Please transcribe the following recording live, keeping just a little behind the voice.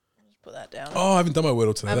Put that down. Oh, I haven't done my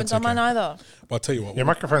Wordle today. I haven't done mine either. Well, I'll tell you what. Your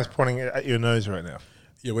microphone's pointing at your nose right now.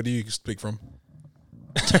 Yeah, where do you speak from?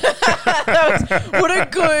 What a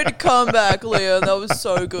good comeback, Leon. That was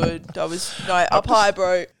so good. That was up high,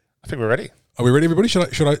 bro. I think we're ready. Are we ready, everybody?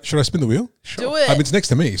 Should I spin the wheel? Sure. Do it. I mean, it's next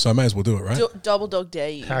to me, so I may as well do it, right? Double dog dare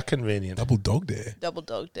you. How convenient. Double dog dare. Double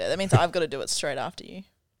dog dare. That means I've got to do it straight after you.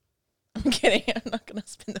 I'm kidding. I'm not going to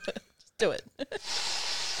spin the wheel. Just do it.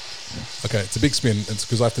 Okay, it's a big spin. It's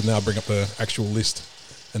because I have to now bring up the actual list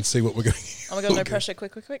and see what we're going to... Oh my God, no pressure.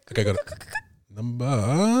 Quick. Okay, got it.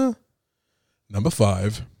 Number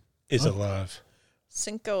 5. Is alive.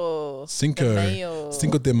 Cinco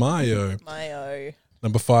de Mayo. Mayo.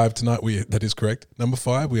 Number 5 tonight, that is correct. Number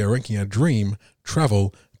 5, we are ranking our dream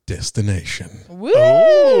travel destination. Woo!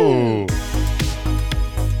 Oh.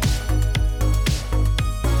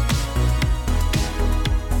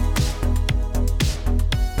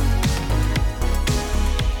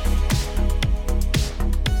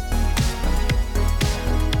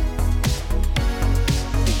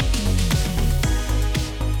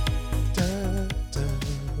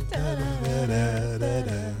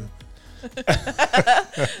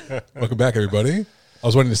 Welcome back, everybody. I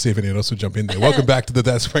was waiting to see if anyone else would jump in there. Welcome back to the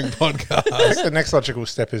That's Rank podcast. I think the next logical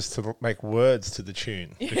step is to make words to the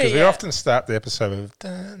tune. Because we often start the episode with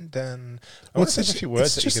dun, dun. There's a few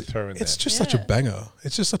words that you could throw in there. It's just such a banger.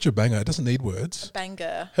 It's just such a banger. It doesn't need words.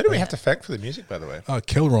 Banger. Who do we have to thank for the music, by the way?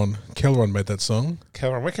 Kelron made that song.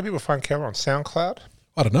 Kelron. Where can people find Kelron? SoundCloud?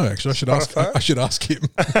 I don't know, actually. I should ask him.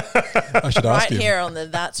 Right here on the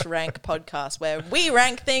That's Rank podcast, where we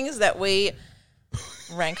rank things that we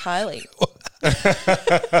rank highly.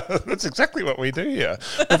 That's exactly what we do here.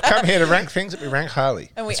 We've come here to rank things that we rank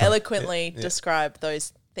highly. And we eloquently describe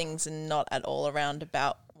those things in not at all a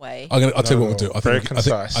roundabout way. I'll tell you what we'll do. I think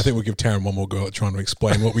we'll give Taryn one more go at trying to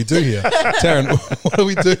explain what we do here. Taryn, what do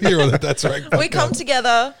we do here on the That's Rank podcast? We come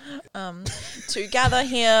together to gather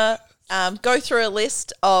here, go through a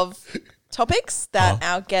list of topics that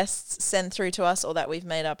our guests send through to us or that we've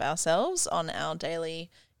made up ourselves on our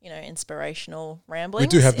daily, inspirational ramblings. We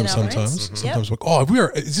do have them sometimes. Mm-hmm. Sometimes we're like,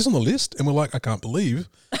 is this on the list? And we're like, I can't believe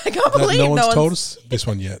no one's told us this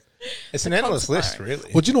one yet. It's an endless list, really.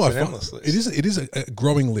 Well, do you know what? It is a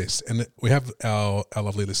growing list, and we have our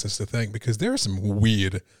lovely listeners to thank because there are some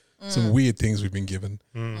weird things we've been given.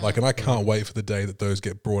 And I can't wait for the day that those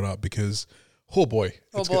get brought up because,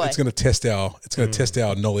 it's going to test our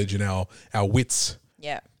knowledge and our wits.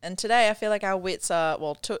 Yeah, and today I feel like our wits are,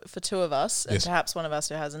 for two of us, and perhaps one of us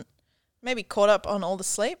who hasn't maybe caught up on all the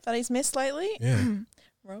sleep that he's missed lately. Yeah.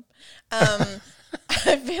 Rob. I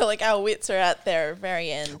feel like our wits are at their very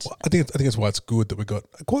end. Well, I think that's why it's good that we got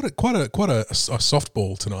quite a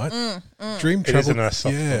softball tonight. Dream travel, it is a nice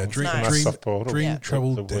softball. Yeah, dream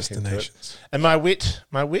travel to destinations. And my wits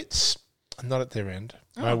are not at their end.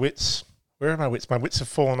 My wits. Where are my wits? My wits have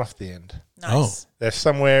fallen off the end. Nice. They're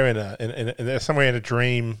somewhere in a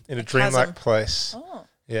dream-like place. Oh.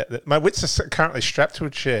 Yeah, my wits are currently strapped to a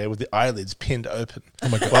chair with the eyelids pinned open. Oh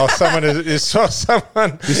my God! While someone is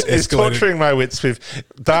torturing my wits with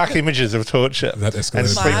dark images of torture that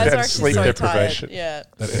escalated and sleep deprivation. Yeah,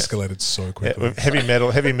 that escalated so quickly. With heavy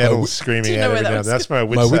metal screaming out every now and then. That's my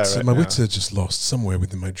wits. My wits are just lost somewhere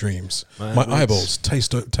within my dreams. My eyeballs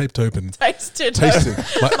taped open. Tasted.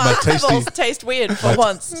 My eyeballs taste weird for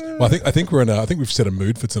once. Well, I think we've set a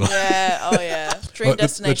mood for tonight. Yeah. Oh yeah. Dream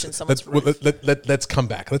destination. Let's come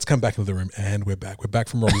back. Let's come back into the room, and we're back. We're back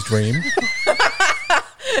from Robbie's dream.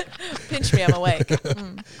 Pinch me, I'm awake.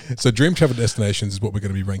 So, dream travel destinations is what we're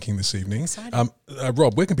going to be ranking this evening.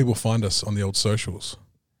 Rob, where can people find us on the old socials?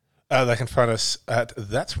 They can find us at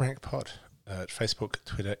That's Rank Pod. Facebook,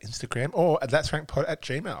 Twitter, Instagram, or at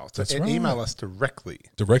that'srankpod@gmail. That's right. Email us directly.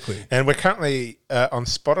 And we're currently on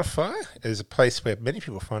Spotify. It is a place where many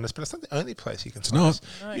people find us, but it's not the only place you can find us.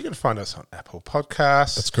 No. You can find us on Apple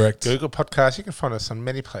Podcasts. That's correct. Google Podcasts. You can find us on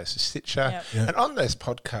many places, Stitcher. Yep. And on those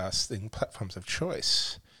podcasting platforms of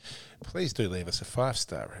choice, please do leave us a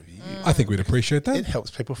 5-star review. I think we'd appreciate that. It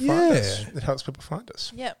helps people find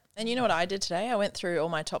us. Yeah. And you know what I did today? I went through all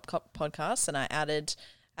my top podcasts and I added...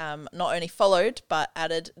 not only followed, but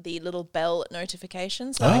added the little bell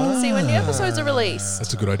notification so I can see when new episodes are released.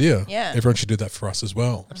 That's a good idea. Yeah. Everyone should do that for us as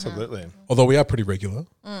well. Absolutely. Although we are pretty regular,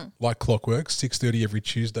 like clockwork, 6:30 every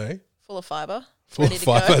Tuesday. Full of fiber. Full of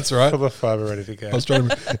fibre, that's right. Full of fibre, ready to go. I was trying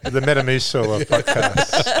to... The Metamucil of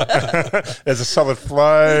podcasts. There's a solid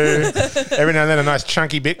flow. Every now and then a nice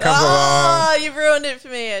chunky bit comes along. Oh, you've ruined it for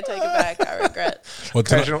me. I take it back. I regret. Well,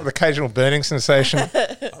 the occasional burning sensation.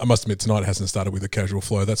 I must admit, tonight hasn't started with a casual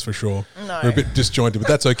flow, that's for sure. No. We're a bit disjointed, but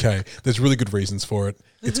that's okay. There's really good reasons for it.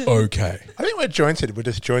 It's okay. I think we're jointed. We're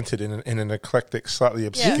just jointed in an eclectic, slightly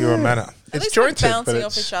obscure manner. At It's least we're jointed, but bouncing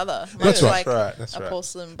off it's each other. That's right. Like That's a right.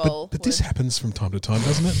 porcelain bowl. But this happens from time to time,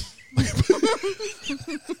 doesn't it?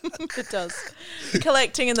 It does.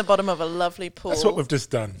 Collecting in the bottom of a lovely pool. That's what we've just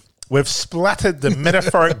done. We've splattered the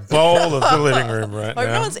metaphoric bowl of the living room right now. I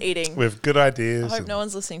hope no one's eating. With good ideas. I hope no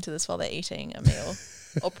one's listening to this while they're eating a meal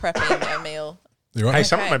or prepping a meal. You're right. Hey,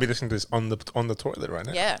 someone may be listening to this on the toilet right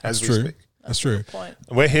now. Yeah. as That's we true. speak. That's true. Point.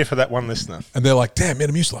 We're here for that one listener. And they're like, damn,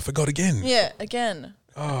 Metamucil, I forgot again. Yeah, again.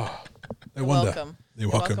 No You're wonder. welcome. You're You're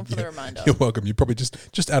welcome. welcome for the reminder. You're welcome. You're probably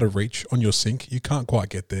just out of reach on your sink. You can't quite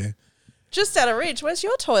get there Just out of reach. Where's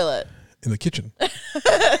your toilet? in the kitchen.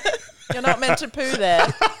 You're not meant to poo there.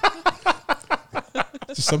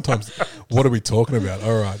 Just sometimes, what are we talking about?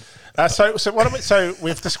 All right. So what do we? So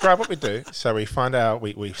we've described what we do. So we find out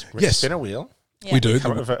we Yes. spin a wheel. Yeah. We do.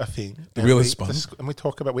 Come up with a thing. The and wheel we is spun. And we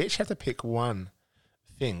talk about. We each have to pick one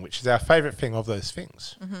thing, which is our favourite thing of those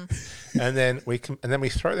things, and then we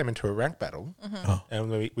throw them into a rank battle, and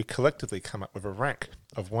we collectively come up with a rank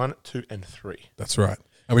of 1, 2, and 3. That's right.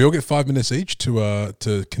 And we all get 5 minutes each to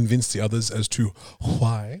convince the others as to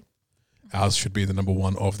why ours should be the number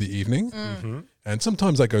one of the evening. And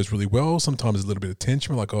sometimes that goes really well. Sometimes there's a little bit of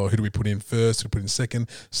tension. We're like, oh, who do we put in first? Who do we put in second?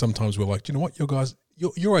 Sometimes we're like, you know what,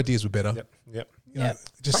 your ideas were better. Yep. You know, Yep.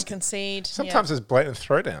 just Concede. Sometimes there's blatant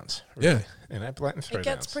throwdowns. Really. Blatant throwdowns. It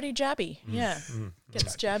gets pretty jabby. Yeah.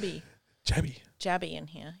 Gets jabby. jabby. Jabby in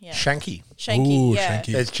here. Yeah. Shanky. Shanky. Ooh, yeah.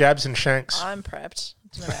 shanky. There's jabs and shanks. I'm prepped.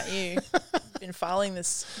 I don't know about you. Been filing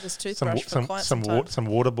this toothbrush for quite some time. Some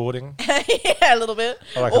waterboarding. Yeah, a little bit.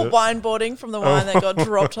 like Or it. wine boarding from the wine that got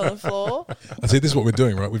dropped on the floor. I see. This is what we're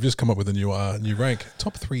doing, right? We've just come up with a new rank: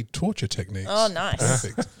 top 3 torture techniques. Oh, nice.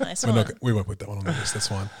 Perfect. Nice We're one. not, we won't put that one on the list. That's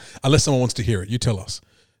fine. Unless someone wants to hear it, you tell us.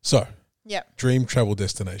 So, Yep. dream travel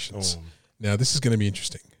destinations. Now, this is going to be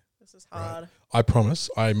interesting. This is hard. I promise.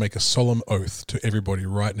 I make a solemn oath to everybody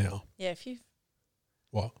right now. Yeah,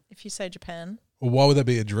 What? if you say Japan. Well, why would that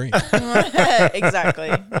be a dream? Exactly.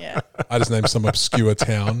 Yeah. I just named some obscure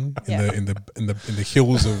town in the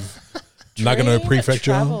hills of Nagano Dream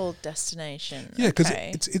Prefecture. travel destination. Yeah, because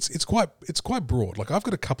Okay. it's quite broad. Like I've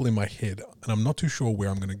got a couple in my head, and I'm not too sure where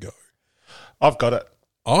I'm going to go. I've got it.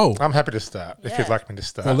 Oh, I'm happy to start if Yeah. you'd like me to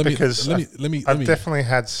start. well, let because me. I've definitely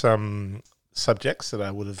had some subjects that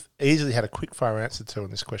I would have easily had a quick fire answer to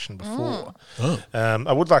on this question before. Oh,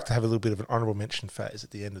 I would like to have a little bit of an honourable mention phase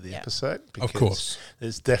at the end of the Yeah. episode. Of course.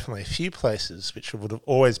 There's definitely a few places which would have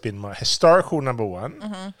always been my historical number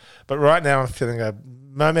one. But right now I'm feeling a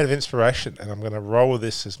moment of inspiration and I'm going to roll with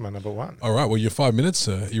this as my number one. all right. Well, your 5 minutes.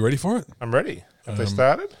 Are you ready for it? I'm ready. Have they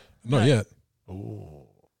started? Not yet. Ooh.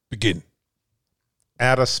 Begin.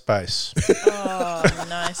 Outer space. Oh,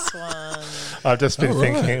 nice one. I've just been All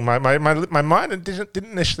right. thinking. My mind didn't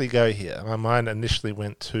initially go here. My mind initially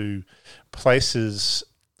went to places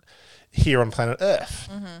here on planet Earth,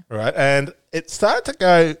 right? And it started to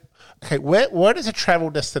go. Okay, what is a travel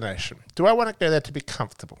destination? Do I want to go there to be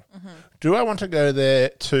comfortable? Do I want to go there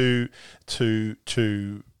to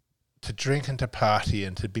drink and to party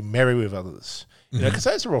and to be merry with others? You know, because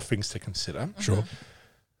those are all things to consider. Sure.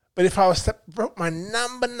 But if I was to put my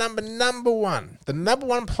number one, the number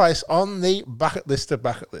one place on the bucket list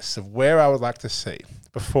of where I would like to see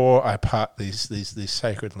before I part these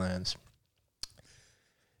sacred lands,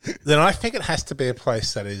 then I think it has to be a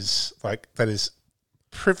place that is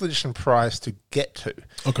privileged and prized to get to.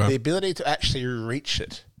 Okay. The ability to actually reach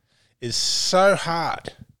it is so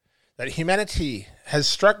hard that humanity has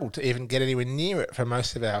struggled to even get anywhere near it for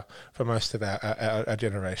most of our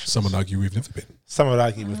generations. Some would argue we've never been. Some would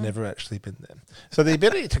argue we've never actually been there. So the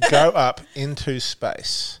ability to go up into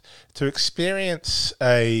space, to experience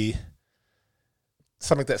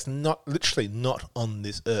something that's literally not on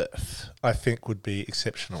this earth, I think would be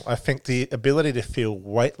exceptional. I think the ability to feel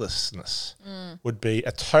weightlessness would be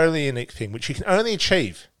a totally unique thing, which you can only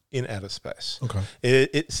achieve in outer space. Okay.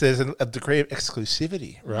 There's a degree of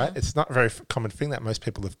exclusivity, right? It's not a very common thing that most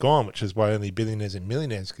people have gone, which is why only billionaires and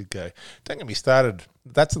millionaires could go. Don't get me started.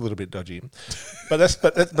 That's a little bit dodgy. But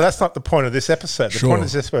that's not the point of this episode. The Sure. point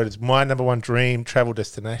of this episode is my number one dream travel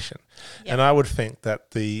destination. Yep. And I would think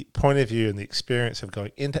that the point of view and the experience of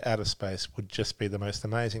going into outer space would just be the most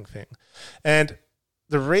amazing thing. And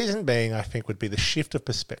the reason being, I think, would be the shift of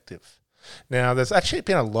perspective. Now, there's actually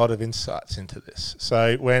been a lot of insights into this.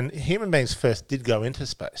 So when human beings first did go into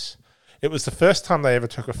space, it was the first time they ever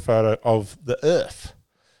took a photo of the Earth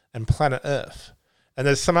and planet Earth. And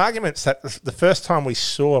there's some arguments that the first time we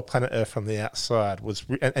saw planet Earth from the outside was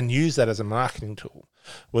and used that as a marketing tool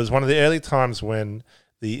was one of the early times when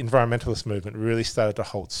the environmentalist movement really started to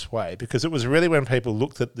hold sway, because it was really when people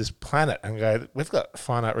looked at this planet and go, we've got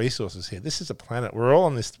finite resources here. This is a planet. We're all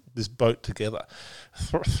on this boat together,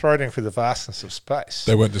 throating through the vastness of space.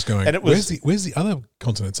 They weren't just going, And it was- where's the other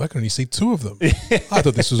continents? I can only see 2 of them. I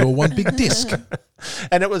thought this was all one big disc.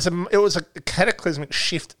 And it was a cataclysmic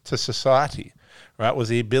shift to society, right? It was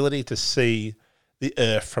the ability to see the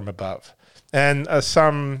Earth from above. And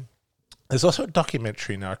there's also a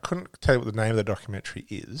documentary now. I couldn't tell you what the name of the documentary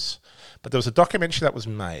is, but there was a documentary that was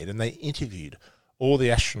made, and they interviewed all the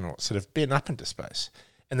astronauts that have been up into space,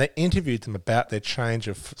 and they interviewed them about their change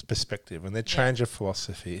of perspective and their change of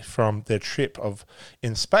philosophy from their trip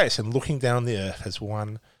in space and looking down on the Earth as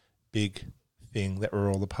one big thing that we're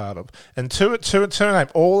all a part of. And to name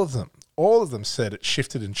all of them said it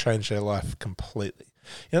shifted and changed their life completely.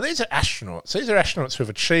 You know, these are astronauts. These are astronauts who have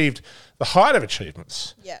achieved the height of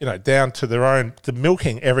achievements, you know, down to to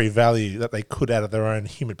milking every value that they could out of their own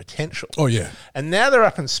human potential. Oh, yeah. And now they're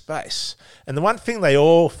up in space. And the one thing they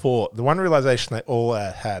all thought, the one realization they all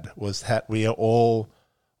had was that we are all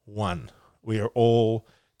one. We are all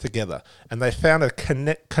together. And they found a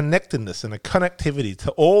connectedness and a connectivity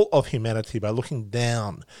to all of humanity by looking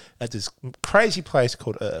down at this crazy place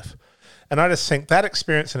called Earth. And I just think that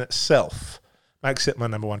experience in itself makes it my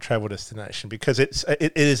number one travel destination, because it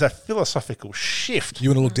is a philosophical shift. You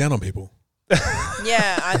want to look down on people.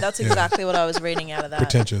 That's exactly what I was reading out of that.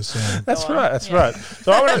 Pretentious. Yeah. That's right.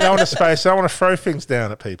 So I want to go into space. I want to throw things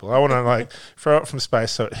down at people. I want to throw it from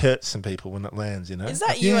space so it hurts some people when it lands. You know. Is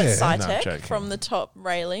that you Yeah. at No, I'm SciTech joking. from the top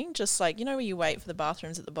railing? Just like, you know where you wait for the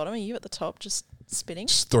bathrooms at the bottom? Are you at the top just spitting?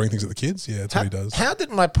 Just throwing things at the kids. Yeah, that's what he does. How did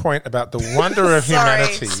my point about the wonder of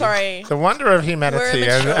humanity? Sorry. The wonder of humanity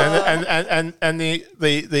We're immature. and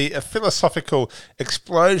the philosophical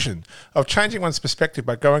explosion of changing one's perspective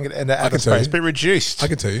by going into outer can tell space you. be reduced I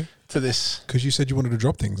can tell you, to this. because you said you wanted to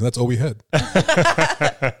drop things. That's all we heard.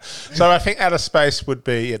 So I think outer space would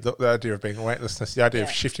be the idea of being weightlessness, the idea of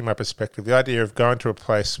Yeah. shifting my perspective, the idea of going to a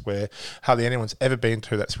place where hardly anyone's ever been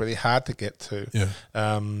to, that's really hard to get to.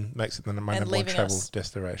 Yeah. Makes it my number one leaving travel us.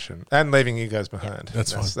 destination. And leaving you guys behind.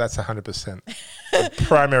 That's fine. That's 100% the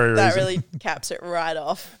primary reason. That really caps it right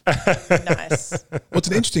off. Nice. Well, it's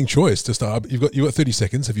an interesting choice to start. You've got 30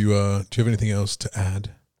 seconds. Have you? Do you have anything else to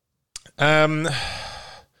add?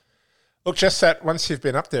 Look, just that once you've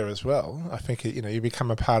been up there as well, I think you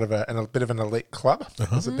become a part of a bit of an elite club.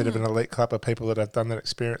 There's a bit of an elite club of people that have done that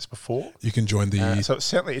experience before. You can join the. So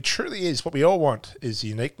it truly is what we all want is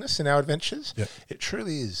uniqueness in our adventures. Yep. It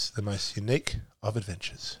truly is the most unique of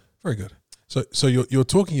adventures. Very good. So you're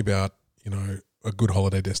talking about a good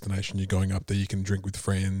holiday destination. You're going up there. You can drink with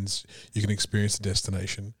friends. You can experience the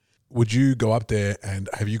destination. Would you go up there, and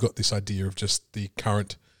have you got this idea of just the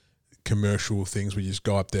current commercial things where you just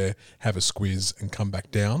go up there, have a squiz, and come back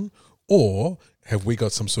down? Or have we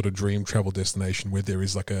got some sort of dream travel destination where there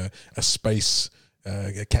is like a space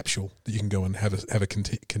a capsule that you can go and have a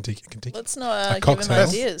critique? Let's not give him cocktail?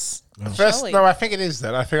 ideas. First, Surely. no, I think it is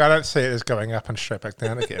that. I don't see it as going up and straight back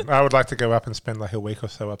down again. I would like to go up and spend like a week or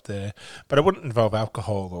so up there, but it wouldn't involve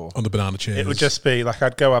alcohol or. On the banana chairs. It would just be like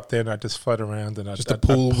I'd go up there and I'd just float around and Just a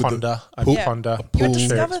pool with the- ponder. I'd pool- ponder. a pool. I'd share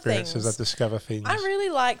Discover experiences. things. I'd discover things. I really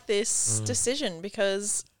like this decision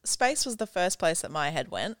because space was the first place that my head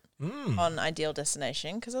went on ideal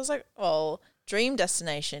destination, because I was like, well, dream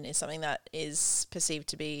destination is something that is perceived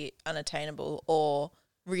to be unattainable or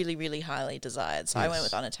really, really highly desired. So I went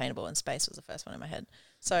with unattainable, and space was the first one in my head.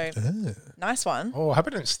 So nice one. Oh, I hope I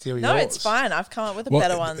didn't steal yours. No, it's fine. I've come up with a Well,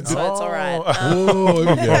 better one, so it's all right. Oh,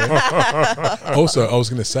 there we go. Also, I was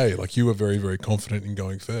going to say, like, you were very, very confident in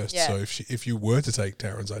going first. Yeah. So if you were to take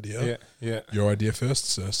Taryn's idea, Yeah. your idea first,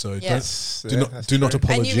 sir. So Yes. do not that's not true.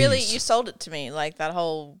 apologize. And you sold it to me, like that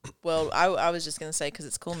whole world. I was just going to say, because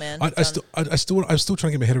it's cool, man. I'm still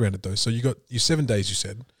trying to get my head around it though. So you got 7 days. You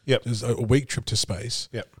said. Yep. There's a week trip to space.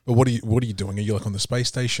 Yep. But what are you doing? Are you like on the space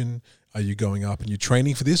station? Are you going up and you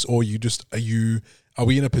training for this, or are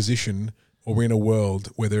we in a position, or we're in a world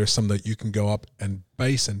where there is something that you can go up and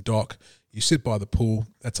base and dock? You sit by the pool.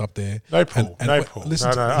 That's up there. No pool. And no wait, pool. listen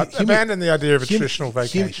No. to me. Abandon the idea of a Hear me- traditional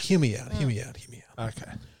vacation. Hear me out. Hear me out.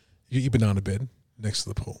 Okay. You get your banana bed next to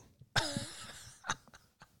the pool.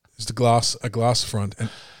 There's a glass front, and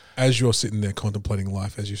as you're sitting there contemplating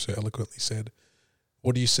life, as you so eloquently said,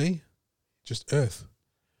 what do you see? Just Earth,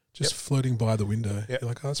 just floating by the window. Yep. You're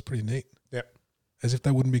like, oh, that's pretty neat. Yep. As if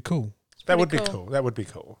that wouldn't be cool. That would be cool. cool. That would be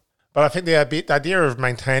cool. But I think the idea of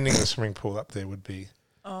maintaining the swimming pool up there would be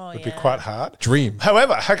quite hard. Dream.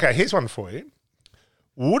 However, okay, here's one for you.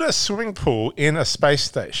 Would a swimming pool in a space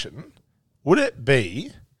station, it wouldn't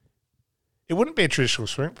be a traditional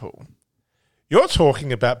swimming pool. You're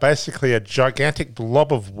talking about basically a gigantic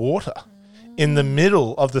blob of water in the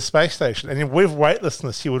middle of the space station. And with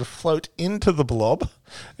weightlessness, you would float into the blob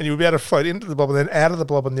and you would be able to float into the blob and then out of the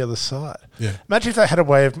blob on the other side. Yeah. Imagine if they had a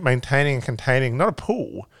way of maintaining and containing, not a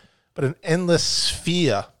pool, but an endless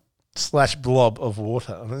sphere / blob of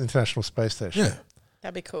water on an international space station. Yeah.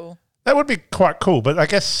 That'd be cool. That would be quite cool, but I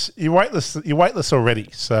guess you're weightless already,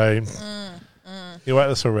 so you're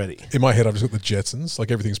weightless already. In my head, I've just got the Jetsons, like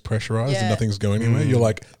everything's pressurized and nothing's going anywhere. You're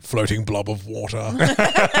like floating blob of water,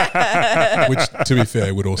 which, to be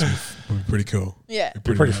fair, would also be pretty cool. Yeah.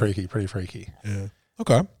 Pretty freaky. Yeah.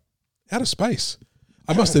 Okay. Outer space.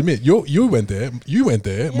 I must admit, you went there.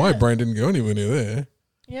 Yeah. My brain didn't go anywhere near there.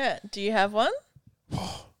 Yeah. Do you have one?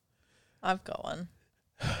 I've got one.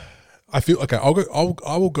 I feel okay. I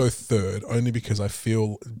will go third only because I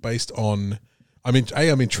feel based on. I'm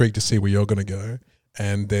intrigued to see where you're going to go,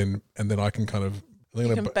 and then I can kind of.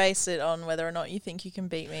 You can base it on whether or not you think you can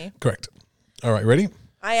beat me. Correct. All right, ready?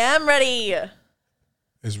 I am ready.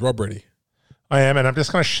 Is Rob ready? I am, and I'm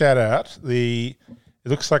just going to shout out it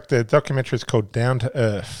looks like the documentary is called Down to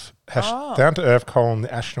Earth. Down to Earth, the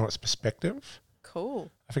astronaut's perspective.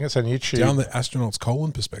 Cool. I think it's on YouTube. Down the astronaut's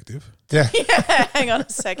perspective. Yeah. Hang on a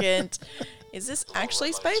second. Is this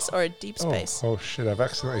actually space or a deep space? Oh shit, I've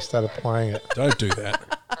accidentally started playing it. Don't do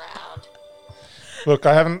that. Look,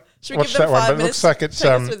 I haven't Should we watched give them that one, 5 but it minutes looks like to it's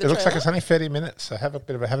take us through the looks like trailer? it's only 30 minutes. So have a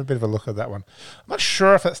bit of a look at that one. I'm not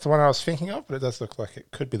sure if that's the one I was thinking of, but it does look like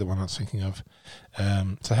it could be the one I was thinking of.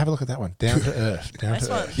 So have a look at that one. Down to Earth. Nice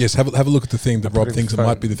one. Earth. Yes, have a look at the thing that put Rob it in thinks it phone.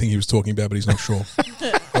 might be the thing he was talking about, but he's not sure.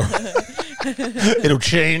 It'll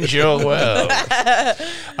change your world.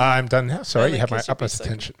 I'm done now. Sorry, Only you have my 'cause you'd be utmost so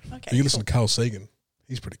attention. Okay. You listen to Carl Sagan.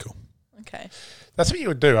 He's pretty cool. Okay. That's what you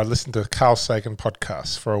would do. I'd listen to Carl Sagan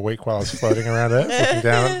podcasts for a week while I was floating around Earth,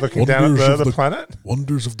 looking down Wonders at of the planet.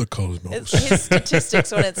 Wonders of the cosmos. It's his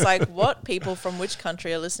statistics when it's like, what people from which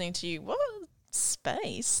country are listening to you? What?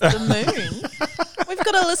 Space? The moon? We've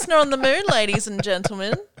got a listener on the moon, ladies and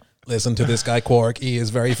gentlemen. Listen to this guy Quark. He is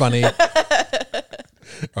very funny. All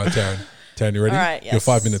right, Taryn. Taryn, you ready? All right, yes. Your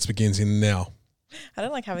 5 minutes begins in now. I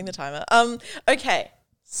don't like having the timer. Okay,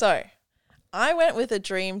 so I went with a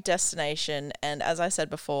dream destination, and as I said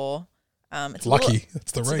before, it's Lucky.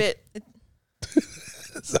 That's the it's rate. a bit.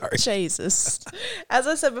 Sorry. Jesus. As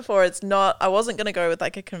I said before, it's not. I wasn't going to go with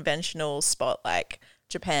like a conventional spot like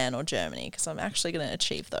Japan or Germany because I'm actually going to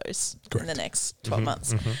achieve those in the next 12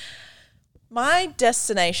 months. My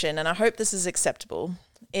destination, and I hope this is acceptable,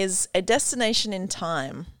 is a destination in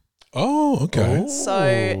time. Oh, okay. So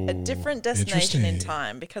a different destination in Interesting.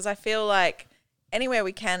 time because I feel like anywhere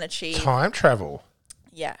we can achieve. Time travel.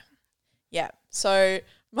 Yeah. So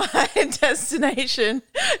my destination,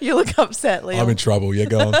 you look upset, Liam. I'm in trouble. Yeah,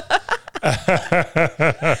 go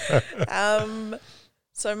on.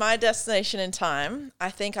 So my destination in time, I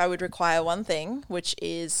think I would require one thing, which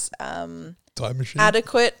is Time machine.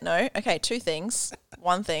 adequate. No, okay, two things.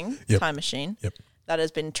 One thing, Yep. time machine. Yep. That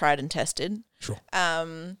has been tried and tested. Sure.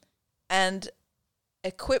 And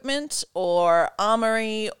equipment or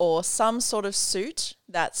armory or some sort of suit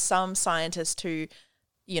that some scientist who,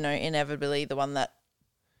 inevitably the one that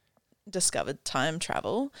discovered time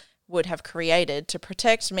travel would have created to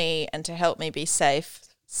protect me and to help me be safe,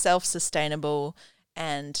 self-sustainable,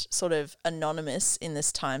 and sort of anonymous in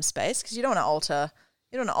this time space because you don't want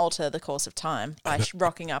to alter the course of time by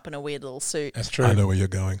rocking up in a weird little suit. That's true. I know where you're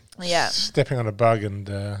going. Yeah. Stepping on a bug and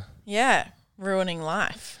Ruining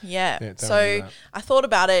life. Yeah. don't do So that. I thought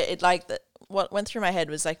about it. What went through my head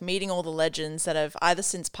was like meeting all the legends that have either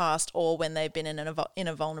since passed or when they've been in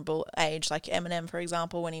a vulnerable age, like Eminem, for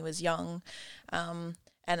example, when he was young. And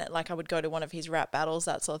I would go to one of his rap battles,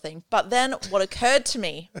 that sort of thing. But then what occurred to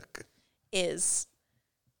me is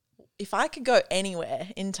if I could go anywhere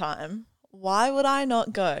in time, why would I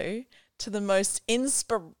not go to the most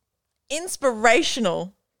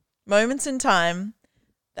inspirational moments in time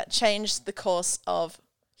that changed the course of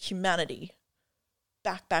humanity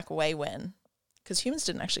back way when? Because humans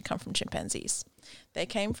didn't actually come from chimpanzees. They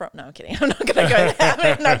came from... No, I'm kidding. I'm not going to go there.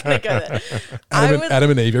 I'm not going to go there. Adam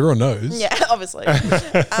and Eve, everyone knows. Yeah, obviously.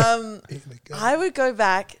 I would go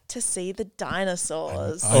back to see the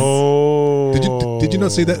dinosaurs. Oh. Did you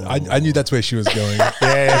not see that? I knew that's where she was going. Yeah,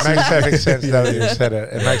 it makes perfect sense now that you said it.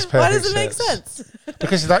 It makes perfect sense. Why does it make sense?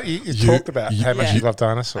 Because you talked about how much you love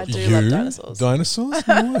dinosaurs. I do love dinosaurs. Dinosaurs?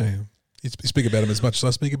 No way. You speak about them as much as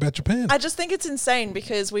I speak about Japan. I just think it's insane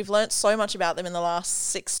because we've learnt so much about them in the last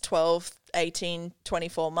 6, 12, 18,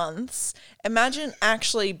 24 months. Imagine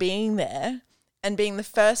actually being there and being the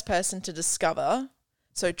first person to discover.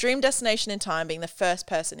 So dream destination in time, being the first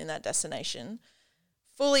person in that destination.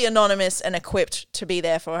 fully anonymous and equipped to be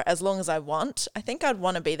there for as long as I want, I think I'd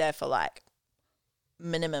want to be there for like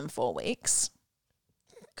minimum 4 weeks.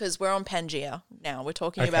 Because we're on Pangaea now. We're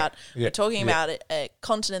talking about a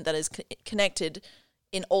continent that is connected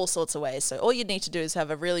in all sorts of ways. So all you need to do is have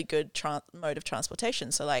a really good mode of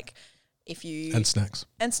transportation. So like if you... And snacks.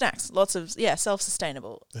 Lots of,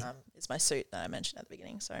 self-sustainable is my suit that I mentioned at the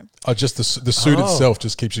beginning. So just the suit itself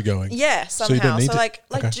just keeps you going. Yeah, somehow. So, you don't need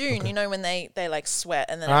like June, you know, when they like sweat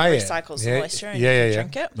and then it recycles the moisture and you can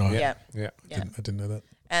drink it. No, Yeah. I didn't know that.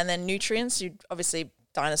 And then nutrients, you obviously...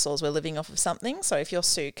 Dinosaurs were living off of something, so if your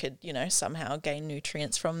suit could, you know, somehow gain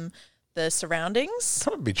nutrients from the surroundings,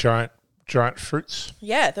 Probably giant fruits.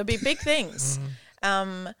 yeah, there'd be big things.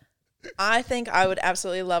 I think I would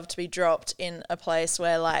absolutely love to be dropped in a place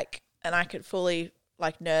where, like, and I could fully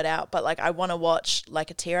like nerd out, but like I want to watch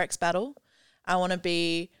like a T-Rex battle. I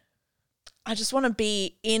just want to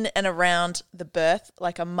be in and around the birth,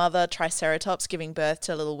 like a mother Triceratops giving birth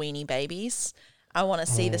to little weenie babies. I want to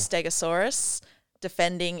see the Stegosaurus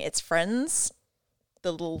defending its friends,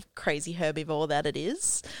 the little crazy herbivore that it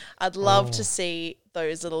is. I'd love to see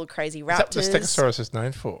those little crazy raptors. Is that what the Stegosaurus is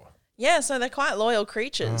known for? Yeah, so they're quite loyal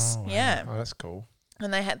creatures. Oh, wow. Yeah. Oh, that's cool.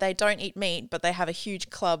 And they don't eat meat, but they have a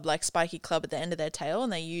huge club, like spiky club at the end of their tail,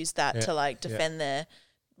 and they use that to like defend their,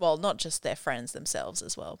 well, not just their friends themselves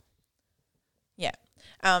as well. Yeah.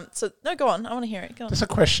 So no, go on. I want to hear it. Go on. That's a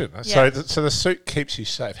question. Yeah. So the suit keeps you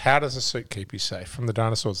safe. How does the suit keep you safe from the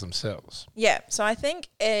dinosaurs themselves? Yeah. So I think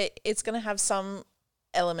it's going to have some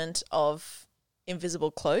element of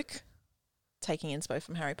invisible cloak, taking inspo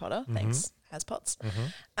from Harry Potter. Thanks, Haspots.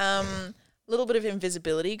 A little bit of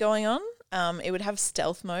invisibility going on. It would have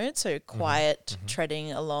stealth mode, so quiet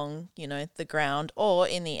treading along, you know, the ground or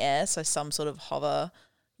in the air. So some sort of hover,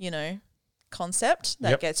 you know, concept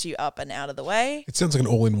that gets you up and out of the way. It sounds like an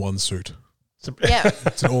all-in-one suit. Yeah.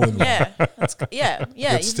 It's an all-in-one. Yeah.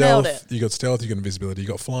 You've nailed it. You got stealth, you got invisibility, you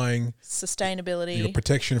got flying, Sustainability. you got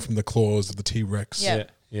protection from the claws of the T-Rex. Yeah.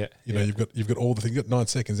 You know, you've got all the things. You got 9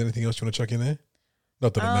 seconds. Anything else you want to chuck in there?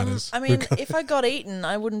 Not that it matters. I mean, if I got eaten,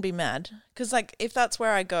 I wouldn't be mad because, like, if that's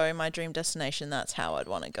where I go, my dream destination, that's how I'd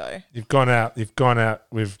want to go. You've gone out with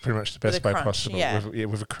pretty much the best way crunch, possible. yeah.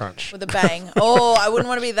 With a crunch. With a bang. Oh, I wouldn't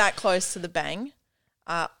want to be that close to the bang.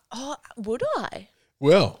 Would I?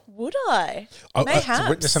 Well, Would I? I- Mayhaps.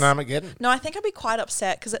 Witness an Armageddon. No, I think I'd be quite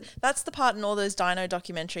upset because that's the part in all those dino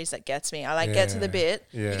documentaries that gets me. I like get to the bit.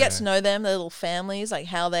 You get to know them, their little families, like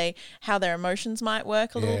how their emotions might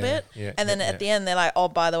work a little bit. And then at the end, they're like, oh,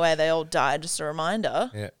 by the way, they all died. Just a reminder.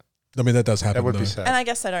 Yeah. I mean, that does happen. That would though. be sad. And I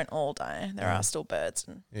guess they don't all die. There are still birds.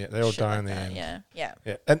 And they all shit die like in the that. end. Yeah.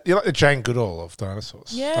 Yeah. And you're like the Jane Goodall of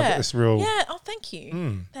dinosaurs. Yeah. I've got this real... Yeah. Oh, thank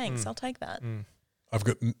you. Thanks. I'll take that. I've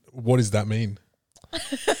got. What does that mean?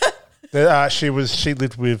 She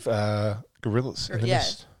lived with gorillas in the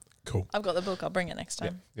mist. Cool. I've got the book. I'll bring it next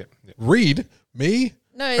time. Yeah. Read me.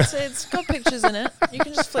 No, it's got pictures in it. You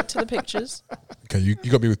can just flip to the pictures. Okay, you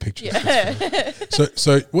got me with pictures. Yeah.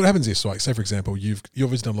 So what happens is, so like, say for example, you've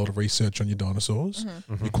obviously done a lot of research on your dinosaurs.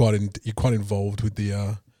 You're quite involved with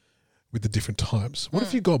the different types. What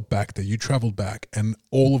if you got back there, you travelled back, and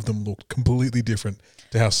all of them looked completely different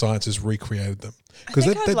to how science has recreated them? Because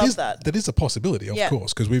that is a possibility, of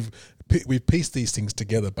course, because we've pieced these things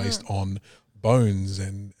together based on bones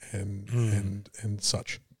and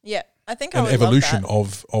such. Yeah, I think And I would evolution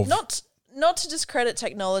love that. of Not to discredit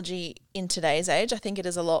technology in today's age. I think it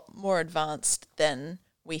is a lot more advanced than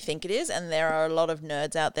we think it is, and there are a lot of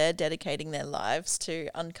nerds out there dedicating their lives to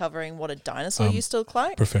uncovering what a dinosaur used to look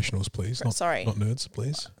like. professionals, please. Not nerds,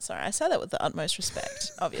 please. Sorry, I say that with the utmost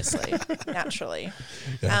respect, obviously, naturally.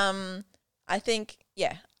 Yeah. I think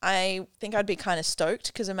I'd be kind of stoked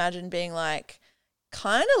because imagine being like,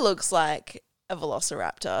 kind of looks like a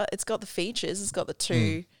velociraptor. It's got the features. It's got the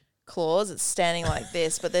two claws. It's standing like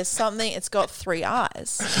this, but there's something. It's got 3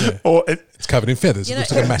 eyes. Yeah. Or It's covered in feathers. It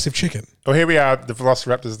looks like a massive chicken. Or here we are, the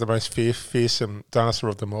Velociraptor is the most fearsome dinosaur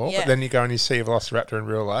of them all. Yeah. But then you go and you see a Velociraptor in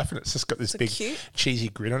real life and it's just got this big cute. cheesy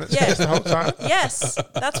grin on its Yeah. face the whole time. Yes,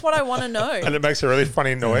 that's what I want to know. And it makes a really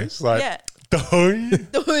funny noise, like, Yeah. "Dahoy,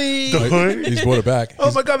 dahoy." He's brought it back.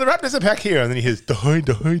 Oh my God, the raptors are back here. And then he hears, "Dahoy,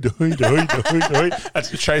 dahoy, dahoy, dahoy, dahoy, dahoy."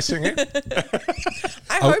 As it's chasing it.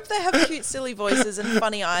 I hope they have cute, silly voices and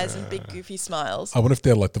funny eyes and big, goofy smiles. I wonder if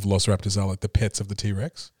they're like the Velociraptors are like the pets of the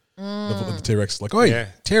T-Rex. The T-Rex is like, "Oi,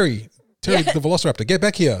 Terry, Yeah. the Velociraptor, get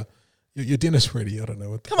back here. Your dinner's ready." I don't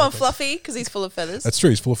know. Come on, Fluffy, because he's full of feathers. That's true.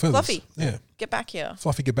 He's full of feathers. Fluffy. Yeah. Get back here.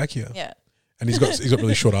 Fluffy, get back here. Yeah. And he's got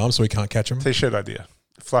really short arms, so he can't catch him. T-shirt idea.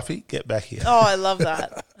 Fluffy, get back here. Oh, I love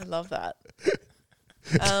that. I love that.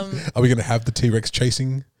 Are we going to have the T-Rex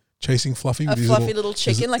chasing chasing Fluffy A with his fluffy little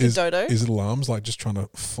chicken, like a dodo. His little arms, like just trying to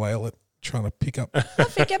flail it, trying to pick up.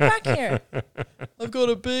 Fluffy, get back here. I've got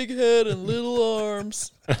a big head and little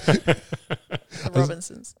arms. The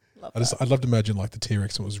Robinsons. Love that. I'd love to imagine like the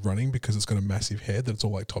T-Rex that was running because it's got a massive head that it's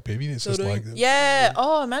all like top heavy. And it's just like yeah.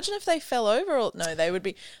 Oh, imagine if they fell over. No,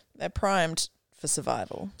 they're primed for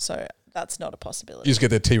survival. So that's not a possibility. you just get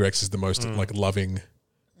that T-Rex is the most like loving,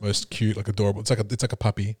 most cute, like adorable. It's like a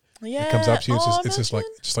puppy. Yeah. It comes up to you. It's just imagine.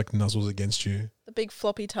 like nuzzles against you. The big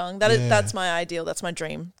floppy tongue. That's my ideal. That's my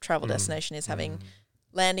dream travel destination is landing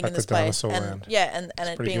Like in this the place. dinosaur And land. yeah, and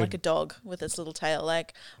it pretty being like good. a dog with its little tail.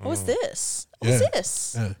 Like, what was this? What Yeah. was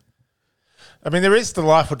this? Yeah. I mean, there is the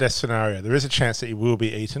life or death scenario. There is a chance that you will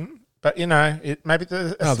be eaten, but maybe it's No,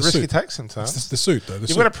 the the risk you suit. take sometimes. It's the suit though.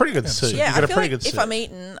 You've got a pretty good suit. Yeah, You've got I a feel pretty like good if suit. I'm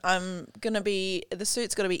eaten, I'm going to be, the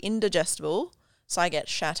suit's got to be indigestible, so I get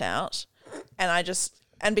shat out.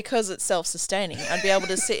 And because it's self-sustaining, I'd be able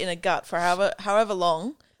to sit in a gut for however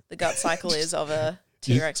long the gut cycle is of a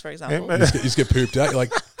T-Rex, for example. Yeah, You just get pooped out. You're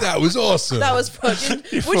like, that was awesome. That was fucking.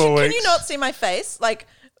 Can 4 you weeks. not see my face? Like,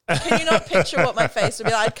 can you not picture what my face would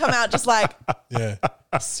be like? I'd come out just like yeah.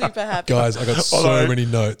 super happy. Guys, I got so Although- many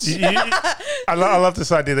notes. I love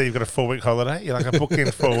this idea that you've got a 4-week holiday. You're like, I book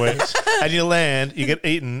in 4 weeks, and you land, you get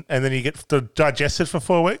eaten, and then you get digested for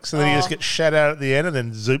 4 weeks, and then you just get shat out at the end, and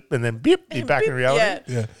then zoop, and then beep, you're back in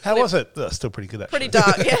reality. Yeah. Yeah. How was it? Oh, still pretty good, actually. Pretty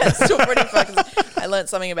dark. Yeah, it's still pretty fucking. I learned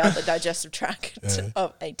something about the digestive tract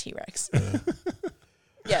of a T-Rex.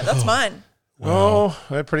 Yeah, that's mine. Oh,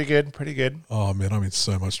 they're pretty good, pretty good. Oh man, I'm in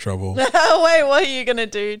so much trouble. Wait, what are you gonna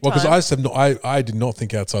do? Well, because Time? I did not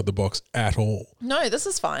think outside the box at all. No, this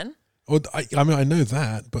is fine. Well, I mean, I know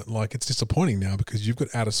that, but like, it's disappointing now because you've got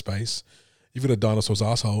outer space, you've got a dinosaur's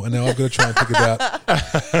asshole, and now I've got to try and think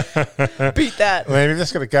about. Beat that. Maybe you've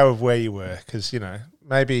just got to go with where you were, because,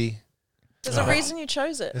 maybe There's a reason you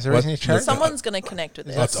chose it. there's a reason you chose it. Someone's gonna connect with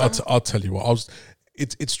it. I'll tell you what.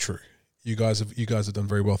 It's true. You guys have done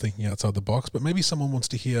very well thinking outside the box, but maybe someone wants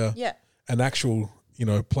to hear Yeah, an actual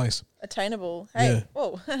place. attainable. Hey, Yeah.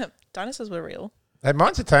 whoa, dinosaurs were real. Hey,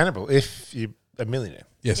 mine's attainable if you're a millionaire.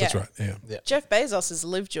 Yes, that's Yeah. right. Yeah. Jeff Bezos has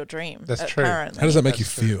lived your dream. That's true. apparently. How does that make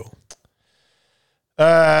That's you true. feel?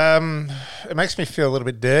 It makes me feel a little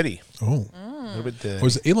bit dirty. Oh, A little bit dirty. or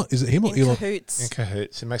is it Elon? Is it him or In Elon? cahoots? In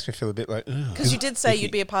cahoots. It makes me feel a bit like, ugh. Because you did say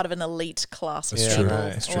you'd be a part of an elite class of That's people. true.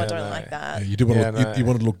 That's Oh, true. I don't I like know. that. Yeah, you did want Yeah, to. no. You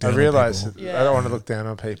want to look down. I realise on people. I don't want to look down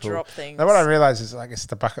on people. Drop things. Now, what I realise is, like, it's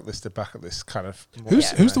the bucket list kind of.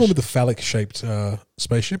 Who's the one with the phallic shaped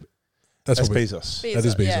spaceship? That's what we- Bezos. That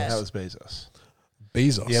is Bezos. Yeah. That was Bezos.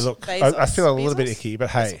 Bezos. Yeah, look, Bezos. I feel a little bit Bezos? icky, but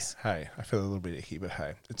hey, Bezos. I feel a little bit icky, but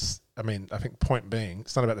hey, I think point being,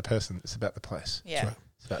 it's not about the person, it's about the place. Yeah. right.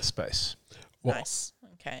 It's about space. Well, Nice.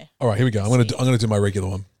 Okay. All right, here we go. I'm gonna do my regular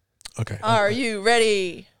one. Okay. Are you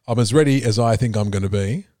ready? I'm as ready as I think I'm going to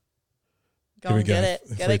be. Go Here we and go. get it.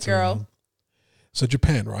 Get Three, it, two, girl. one. So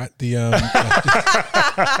Japan, right?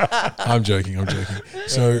 I'm joking.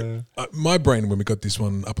 So my brain, when we got this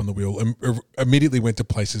one up on the wheel, immediately went to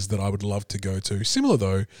places that I would love to go to. Similar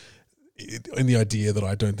though, in the idea that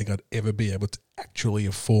I don't think I'd ever be able to actually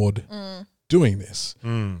afford doing this.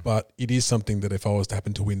 But it is something that if I was to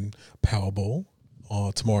happen to win Powerball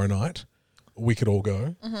tomorrow night, we could all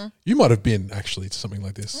go. You might have been actually to something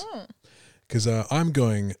like this because I'm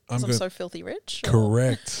going. I'm so filthy rich. or-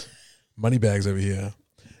 Correct. Money bags over here.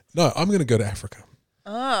 No, I'm going to go to Africa.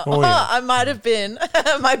 Oh, yeah. I might have been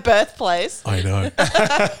my birthplace. I know.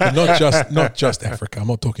 But not just Africa. I'm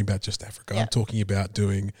not talking about just Africa. Yeah. I'm talking about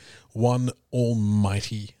doing one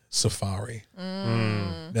almighty safari.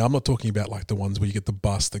 Now, I'm not talking about like the ones where you get the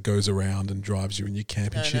bus that goes around and drives you and you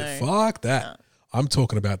camp and shit. no. Fuck that. I'm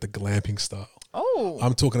talking about the glamping style. Oh,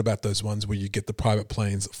 I'm talking about those ones where you get the private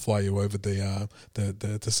planes that fly you over the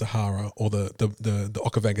Sahara or the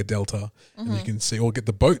Okavango Delta, and you can see, or get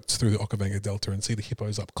the boats through the Okavango Delta and see the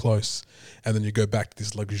hippos up close, and then you go back to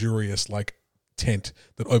this luxurious like tent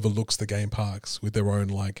that overlooks the game parks with their own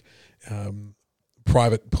like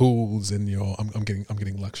private pools and I'm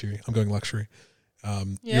getting luxury. I'm going luxury.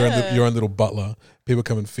 Your own little butler. People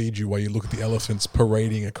come and feed you while you look at the elephants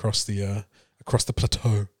parading across the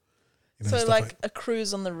plateau. You know, so stuff like a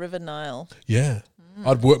cruise on the River Nile. yeah,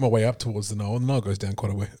 I'd work my way up towards the Nile. The Nile goes down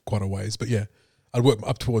quite a ways, but yeah, I'd work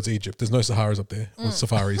up towards Egypt. There's no Saharas up there or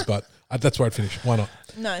safaris, but that's where I'd finish. Why not?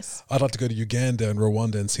 Nice. I'd like to go to Uganda and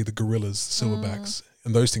Rwanda and see the gorillas, silverbacks,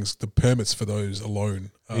 and those things. The permits for those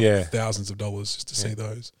alone are thousands of dollars just to see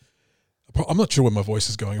those. I'm not sure where my voice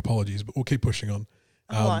is going. Apologies, but we'll keep pushing on.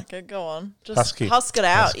 I like it. Go on. Just Husky. husk it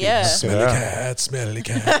out. Husky. Yeah. Smelly cat, smelly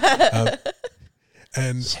cat.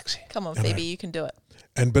 And Sexy. Come on, Phoebe, you can do it.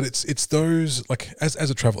 but it's those, like, as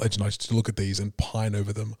a travel agent, I used to look at these and pine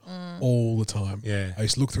over them all the time. Yeah. I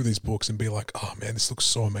used to look through these books and be like, oh man, this looks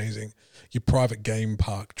so amazing. Your private game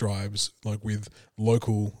park drives, like, with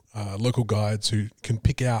local guides who can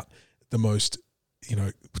pick out the most,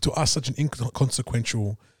 to us, such an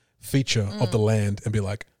inconsequential feature of the land and be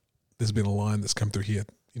like, there's been a line that's come through here,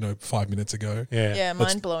 5 minutes ago. Yeah. Yeah,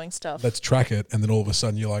 mind-blowing stuff. Let's track it. And then all of a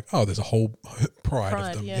sudden you're like, oh, there's a whole pride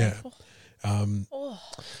of them. Yeah.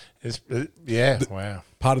 Wow.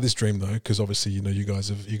 Part of this dream, though, because obviously, you guys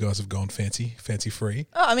have gone fancy free.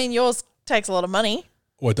 Oh, I mean, yours takes a lot of money.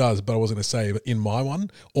 Well, it does, but I was going to say, but in my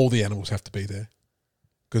one, all the animals have to be there.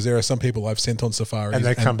 Because there are some people I've sent on safaris. And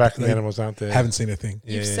they come back and the animals aren't there. Haven't seen a thing.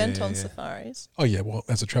 You've sent on safaris. Oh, yeah. Well,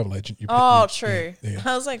 as a travel agent, True. Yeah.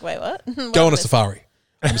 I was like, wait, what? Go on a safari.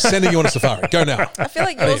 I'm sending you on a safari. Go now. I feel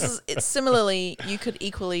like yours is, it's similarly, you could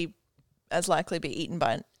equally as likely be eaten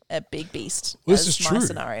by a big beast. Well, this as is my true.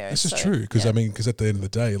 Scenario. This is true. Because, because at the end of the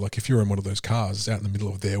day, like, if you're in one of those cars, it's out in the middle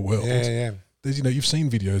of their world. Yeah. There's, you've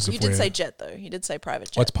seen videos of You did say jet, though. You did say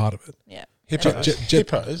private jet. That's part of it. Yeah. Hippos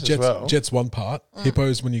as well. Jet's one part.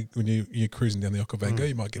 Hippos, when you're cruising down the Okavango,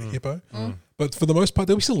 you might get a hippo. But for the most part,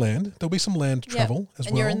 there'll be some land. There'll be some land travel as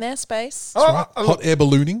and well. you're in their space. That's right. Hot air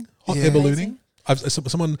ballooning. Air ballooning. Amazing.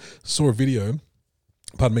 Someone saw a video.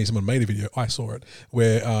 Pardon me. Someone made a video. I saw it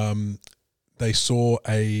where they saw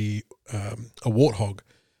a warthog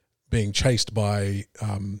being chased by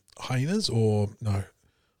hyenas or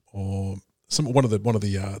one of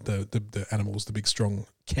the animals, the big strong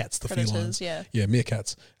cats, the Predators, felines. yeah.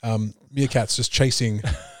 Meerkats. Meerkats just chasing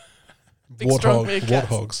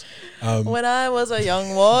warthogs. When I was a young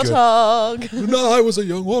warthog. When I was a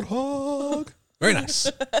young warthog. Very nice.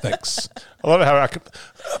 Thanks. I love how I can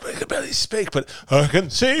barely speak, but I can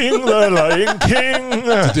sing the Lion King.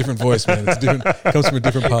 It's a different voice, man. It comes from a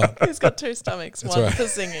different part. He's got two stomachs, That's one right. for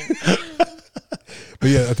singing. But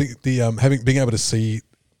yeah, I think the being able to see,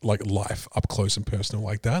 like, life up close and personal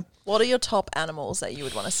like that. What are your top animals that you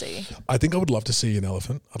would want to see? I think I would love to see an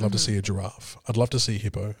elephant. I'd love to see a giraffe. I'd love to see a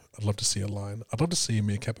hippo. I'd love to see a lion. I'd love to see a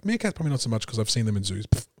meerkat. Meerkat probably not so much because I've seen them in zoos.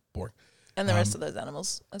 Boring. And the rest of those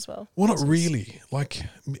animals as well. Well, not really. Like,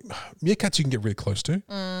 meerkats you can get really close to.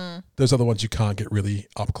 Those other ones you can't get really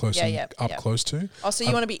up close close to. Oh, so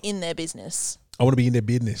you want to be in their business? I want to be in their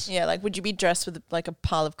business. Yeah, like would you be dressed with like a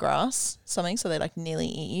pile of grass, something, so they like nearly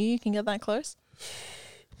eat you? You can get that close,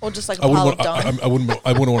 or just like a pile of dung. I wouldn't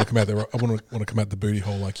want to come out there. I wouldn't want to come out the booty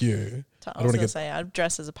hole like you. I was going to say I'd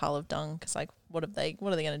dress as a pile of dung because like what are they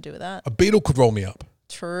going to do with that? A beetle could roll me up.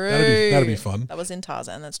 True. That'd be fun. That was in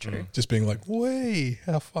Tarzan. That's true. Just being like, way,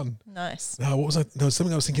 how fun. Nice. No, what was I? No,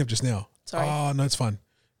 something I was thinking of just now. Sorry. Oh, no, it's fine.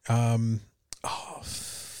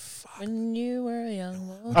 When you were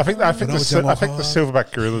young. I think the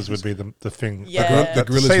silverback gorillas would be the thing. Yeah. The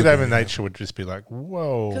gorillas see would them be, in nature would just be like,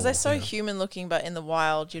 whoa. Because they're so human looking, but in the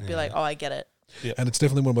wild, you'd be like, oh, I get it. Yeah. And it's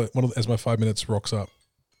definitely one of as my 5 minutes rocks up.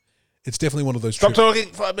 It's definitely one of those. Stop talking.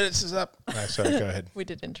 5 minutes is up. No, sorry, go ahead. We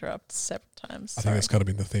did interrupt several times. I think that's kind of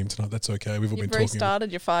been the theme tonight. That's okay. We've all been talking. You've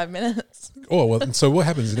restarted your 5 minutes. Oh well. And so what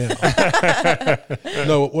happens now?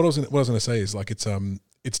 No, what I was going to say is like it's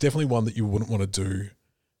definitely one that you wouldn't want to do,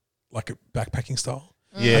 like a backpacking style.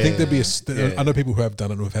 Yeah. I think there'd be I know people who have done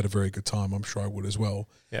it and who have had a very good time. I'm sure I would as well.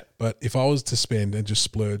 Yeah. But if I was to spend and just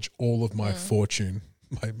splurge all of my fortune,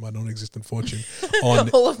 my non-existent fortune on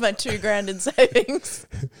all of my $2,000 in savings.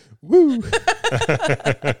 Woo!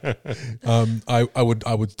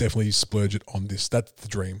 I would definitely splurge it on this. That's the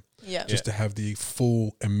dream. Yeah. Just to have the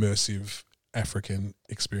full immersive African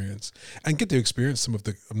experience and get to experience some of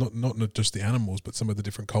the not just the animals, but some of the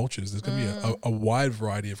different cultures. There's going to be a wide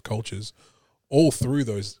variety of cultures all through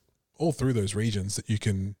those regions that you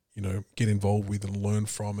can get involved with and learn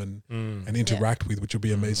from and interact with, which will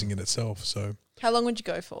be amazing in itself. So, how long would you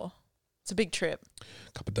go for? It's a big trip.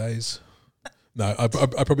 A couple of days. No, I'd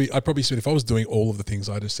probably spend, if I was doing all of the things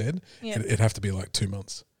I just said, it'd have to be like 2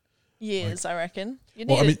 months. Years, I reckon. You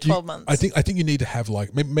need 12 months. I think you need to have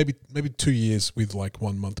like maybe 2 years with like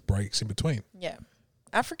 1 month breaks in between. Yeah.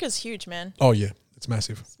 Africa's huge, man. Oh yeah, it's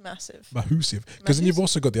massive. It's massive. Massive. Because then you've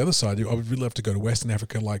also got the other side. I would really love to go to Western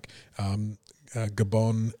Africa, like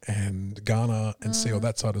Gabon and Ghana, and see all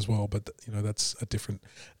that side as well. But that's a different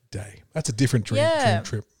day. That's a different dream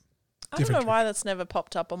trip. I don't know why that's never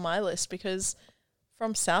popped up on my list, because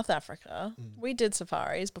from South Africa, we did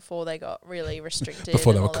safaris before they got really restricted.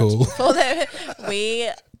 Before they were cool.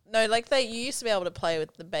 You used to be able to play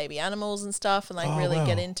with the baby animals and stuff and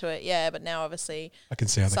get into it. Yeah, but now obviously I can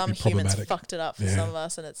see how some that could be humans problematic. fucked it up for some of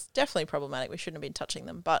us, and it's definitely problematic. We shouldn't have been touching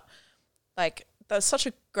them. But like that's such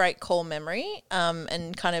a great core memory,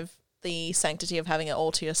 and kind of the sanctity of having it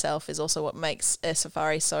all to yourself is also what makes a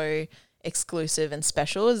safari so exclusive and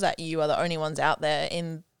special, is that you are the only ones out there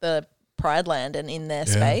in the Pride Land and in their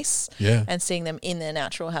space and seeing them in their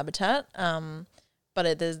natural habitat.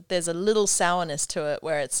 But there's a little sourness to it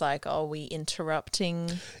where it's like, are we interrupting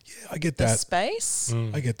I get the that. space?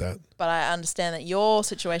 I get that. But I understand that your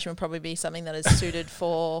situation would probably be something that is suited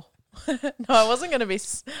for... No, I wasn't going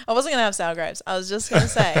to have sour grapes. I was just going to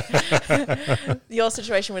say your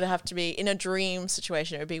situation would have to be, in a dream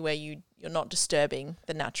situation, it would be where you're not disturbing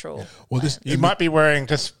the natural. Well, You might be wearing,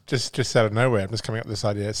 just out of nowhere, I'm just coming up with this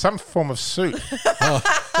idea, some form of suit,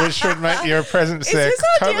 which should make your presence there his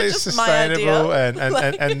idea totally just my sustainable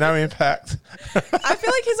idea? and no impact. I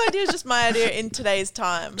feel like his idea is just my idea in today's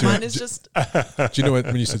time. Mine is just... Do you know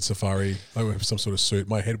when you said safari, like with some sort of suit,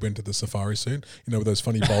 my head went to the safari suit, you know, with those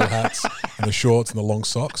funny bowl hats and the shorts and the long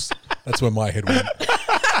socks. That's where my head went.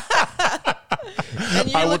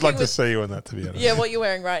 I would like to see you in that, to be honest. Yeah, what you're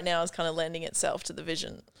wearing right now is kind of lending itself to the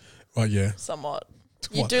vision Well, yeah. somewhat.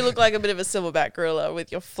 You do look like a bit of a silverback gorilla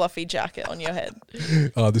with your fluffy jacket on your head.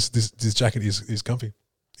 This jacket is comfy.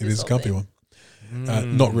 It is a comfy one.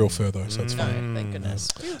 Not real fur though, so it's No, fine. thank goodness.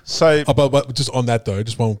 So, But just on that though,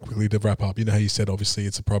 just one quickly to wrap up. You know how you said obviously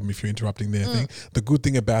it's a problem if you're interrupting their thing. The good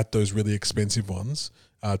thing about those really expensive ones,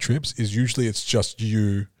 trips, is usually it's just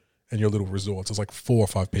you and your little resorts. It's like 4 or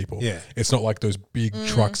 5 people. Yeah. It's not like those big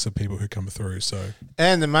trucks of people who come through. So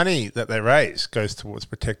and the money that they raise goes towards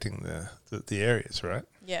protecting the areas, right?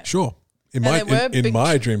 Yeah. sure. In And my there were in big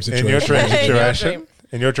my dream situation. In your dream In your situation, dream.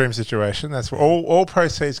 in your dream situation, that's where all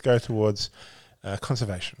proceeds go towards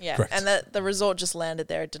conservation. Yeah, Correct. and the resort just landed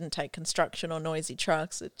there. It didn't take construction or noisy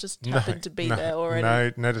trucks. It just happened to be there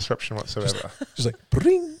already. No disruption whatsoever. Just like,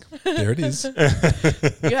 bring. There it is.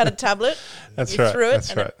 You had a tablet. That's you right. threw it That's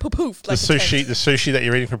and right. it poof The like sushi that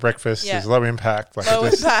you're eating for breakfast Yeah. is low impact. Like low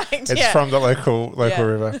it's impact. it's from the local Yeah.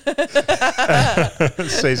 river.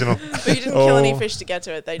 It's seasonal. But you didn't kill any fish to get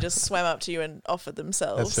to it. They just swam up to you and offered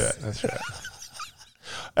themselves. That's right.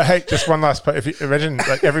 Hey, just one last part. If you imagine,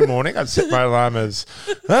 like every morning, I'd set my alarm as.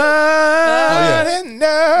 yeah.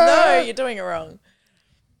 No, you're doing it wrong.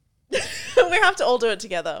 We have to all do it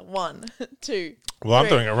together. 1, 2. Well, I'm 3.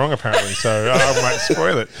 doing it wrong apparently, so I might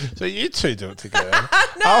spoil it. So you two do it together.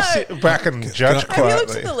 I'll sit back and judge can I- Have you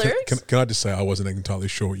looked quietly. at the lyrics? Can I just say I wasn't entirely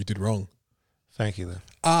sure what you did wrong? Thank you, then.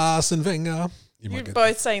 Arsene Wenger. You You're might get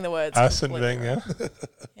both saying the words. Arsene completely wrong. Wenger.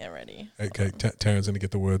 Yeah, ready. Okay, Taryn's going to get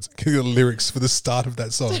the words, the lyrics for the start of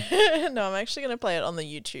that song. No, I'm actually going to play it on the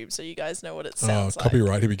YouTube so you guys know what it sounds like.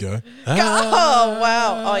 Copyright. Here we go. Oh,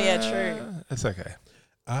 wow. Oh, yeah, true. That's okay.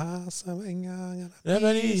 Arsene Wenger. Oh, yeah,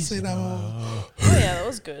 that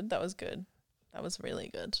was good. That was really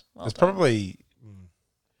good. Well It's done. probably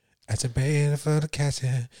It's a bed for the cat,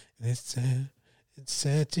 and it's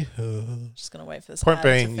sad to hold. Just going to wait for this. point ad to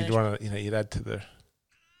being finish. you'd want to you'd add to the.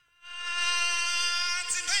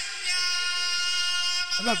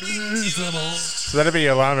 So that'd be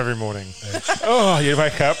your alarm every morning. Oh, you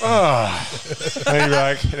wake up. Oh, and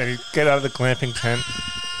you get out of the glamping tent,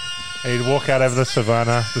 and you'd walk out over the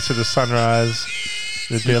savannah to see the sunrise.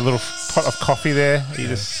 There'd be a little pot of coffee there. You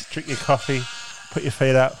just drink your coffee, put your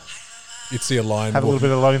feet up, You'd see a lion. have a little walking-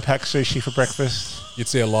 bit of low impact sushi for breakfast. You'd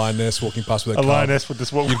see a lioness walking past with a A cub. lioness would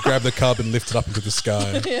just walk. You'd grab the cub and lift it up into the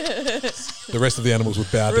sky. The rest of the animals would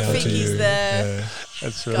bow down to Rafiki's you. there. Yeah.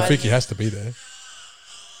 That's Guys. right. Rafiki has to be there.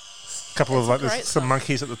 A couple of It's a like there's great some song.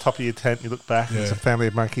 monkeys at the top of your tent. You look back, and Yeah. there's a family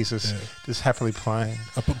of monkeys just, Yeah. just happily playing.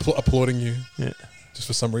 Applauding you. Yeah. Just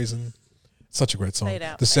for some reason. Such a great song. Fade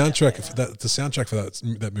out, The fade out, soundtrack fade for that. The soundtrack for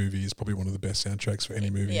that movie is probably one of the best soundtracks for any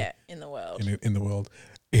movie. Yeah, in the world. In the world.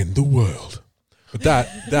 In the world. But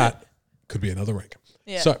that could be another rank.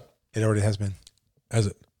 Yeah. So, It already has been as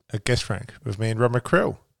it. a guest rank with me and Rob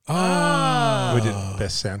McCrill. Ah. We did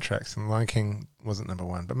best soundtracks, and Lion King wasn't number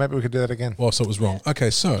 1, but maybe we could do that again. Well, so it was wrong. Okay,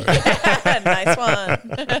 so Nice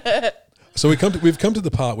one. so we've come to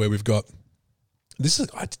the part where we've got. This is.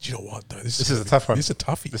 You know what though? This is a tough one. This is a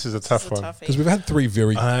toughie. This is a tough It's a one. toughie. Because we've had 3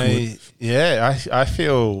 very good. I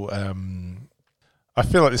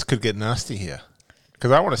feel like this could get nasty here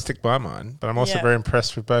because I want to stick by mine, but I'm also Yeah. very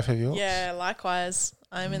impressed with both of yours. Yeah, likewise.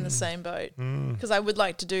 I'm in the same boat because I would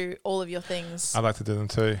like to do all of your things. I'd like to do them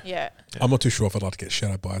too. Yeah. I'm not too sure if I'd like to get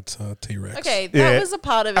shadowed by a T-Rex. Okay, that Yeah. was a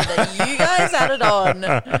part of it that you guys added on.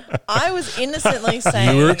 I was innocently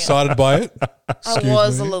saying You were excited by it. I Excuse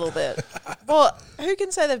was me. a little bit. Well, who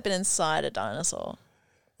can say they've been inside a dinosaur?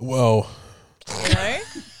 Well, You know?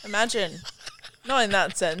 Imagine. Not in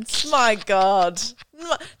that sense. My God.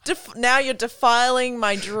 Now you're defiling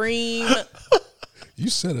my dream. you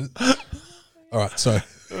said it. All right, so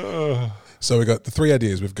we got the three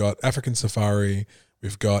ideas. We've got African safari,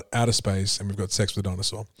 we've got outer space, and we've got sex with a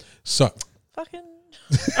dinosaur. So Fucking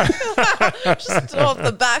just off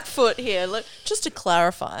the back foot here. Look, just to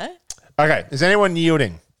clarify, Okay, is anyone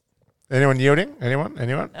yielding? Anyone yielding?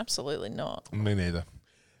 Anyone? absolutely not. Me neither.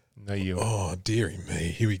 No yielding. oh dearie me,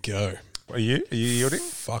 here we go. Are you yielding?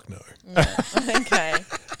 Fuck no. Okay.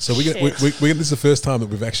 So we this is the first time that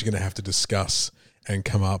we're actually going to have to discuss and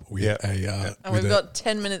come up with Yeah. And we've got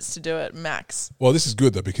 10 minutes to do it max. Well, this is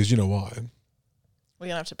good though, because you know why? We're going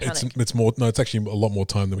to have to panic. It's actually a lot more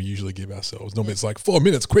time than we usually give ourselves. Normally it's like 4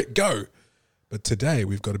 minutes, quick, go. But today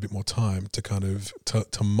we've got a bit more time to kind of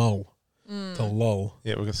to mull, to lull.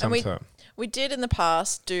 Yeah, we've got some time. We did in the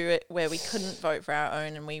past do it where we couldn't vote for our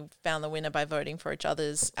own and we found the winner by voting for each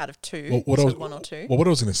other's out of two. One or two. Well, what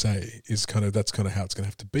I was going to say is that's kind of how it's going to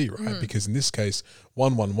have to be, right? Because in this case,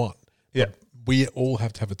 1-1-1. Yeah. We all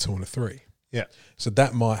have to have a 2 and a 3. Yeah. So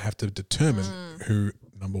that might have to determine who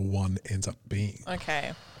number 1 ends up being.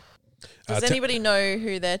 Okay. Does anybody know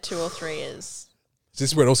who their 2 or 3 is? So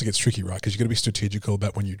this is where it also gets tricky, right? Because you've got to be strategical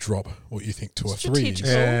about when you drop what you think 2 or 3 is.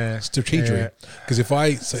 Yeah. Strategic. Because if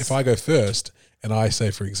I go first and I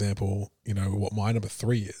say, for example, you know, what my number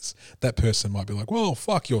 3 is, that person might be like, well,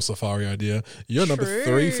 fuck your safari idea. You're number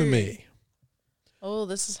 3 for me. Oh,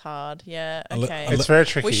 this is hard. Yeah. Okay. It's very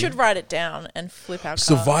tricky. We should write it down and flip our cards.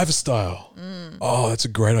 Survivor style. Oh, that's a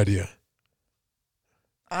great idea.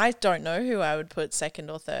 I don't know who I would put second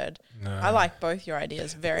or third. No. I like both your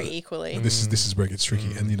ideas very equally. And this is where it gets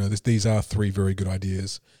tricky. And you know, these are 3 very good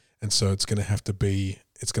ideas, and so it's going to have to be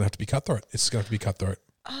cutthroat. It's going to have to be cutthroat.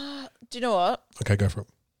 Do you know what? Okay, go for it.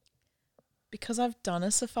 Because I've done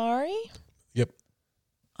a safari, Yep,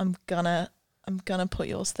 I'm gonna put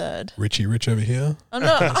yours third. Richie Rich over here. Oh,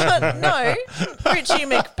 no, no, Richie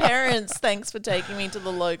McParents. Thanks for taking me to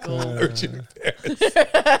the local. Richie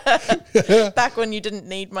Back when you didn't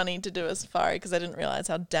need money to do a safari because I didn't realize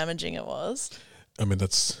how damaging it was. I mean,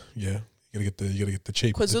 that's You gotta get the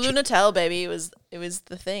cheap. KwaZulu Natal, baby, it was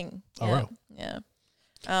the thing. Oh, yeah. wow. Yeah.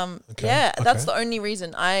 Okay, Yeah, that's okay. the only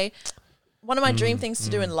reason. One of my dream things to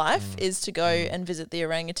do in life is to go and visit the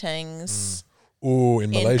orangutans. Oh, in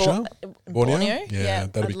Malaysia, Borneo. Yeah,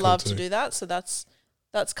 that'd be I'd cool love too. to do that. So that's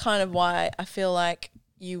kind of why I feel like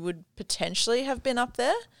you would potentially have been up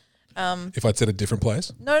there. If I'd said a different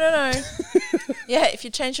place, No. Yeah, if you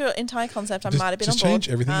change your entire concept, I might have been on just board. change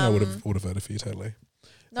everything. I would have voted for you totally.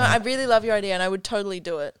 No, I really love your idea and I would totally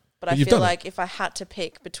do it. But I you've feel done it. like if I had to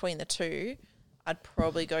pick between the two, I'd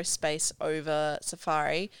probably go space over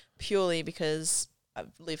safari purely because I've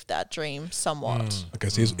lived that dream somewhat. Okay,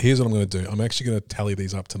 so here's what I'm going to do. I'm actually going to tally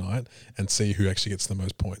these up tonight and see who actually gets the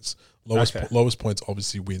most points. Lowest points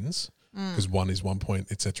obviously wins because 1 is 1 point,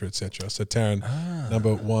 etc., etc. So Taryn,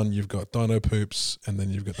 number 1, you've got Dino Poops, and then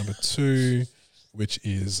you've got number 2, which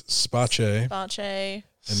is Spache.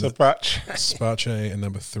 Spache, and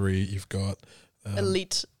number 3, you've got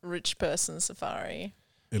Elite rich person safari.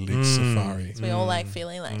 Elite Safari. So we all like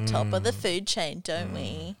feeling like top of the food chain, don't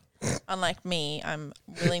we? Unlike me, I'm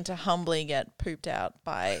willing to humbly get pooped out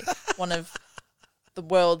by one of the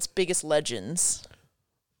world's biggest legends.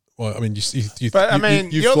 Well, I mean,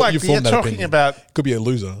 you're talking about. Could be a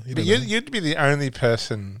loser. But you'd be the only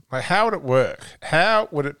person. Like, how would it work? How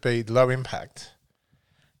would it be low impact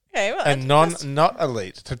Okay, well, and not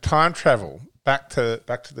elite to time travel back to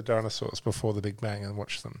the dinosaurs before the Big Bang and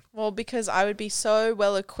watch them? Well, because I would be so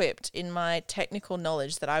well equipped in my technical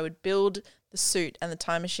knowledge that I would build the suit and the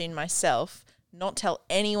time machine myself, not tell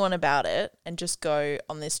anyone about it, and just go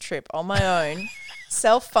on this trip on my own,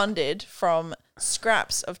 self-funded from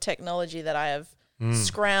scraps of technology that I have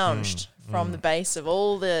scrounged from the base of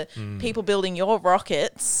all the people building your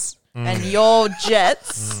rockets and your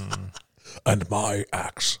jets. And my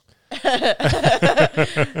axe. And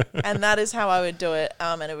that is how I would do it.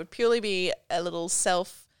 And it would purely be a little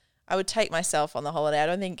I would take myself on the holiday. I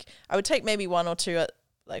don't think I would take maybe 1 or 2,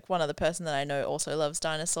 like one other person that I know also loves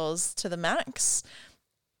dinosaurs to the max.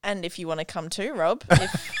 And if you want to come too, Rob,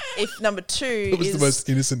 if number 2 That was is the most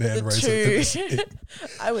innocent hand raiser.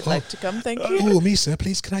 I would like to come, thank you. Oh, me, sir,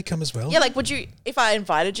 please, can I come as well? Yeah, like if I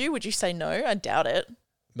invited you, would you say no? I doubt it.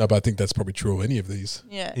 No, but I think that's probably true of any of these.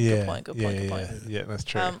 Yeah, good point. Yeah, that's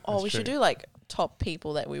true. We should do like top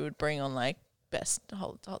people that we would bring on like best.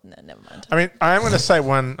 No, never mind. I mean, I am going to say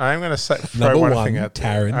one. I am going to throw Number one one, thing out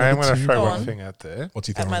there. Taryn. I am Number going to two. throw Go one on. thing out there, What's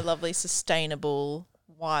he At throwing? my lovely sustainable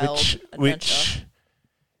wild adventure. which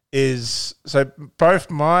is so both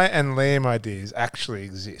my and Liam ideas actually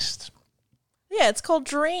exist. Yeah, it's called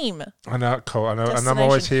Dream. I know, cool. I know, and I'm Destination.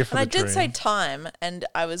 always here for and the I dream. did say time, and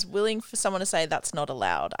I was willing for someone to say that's not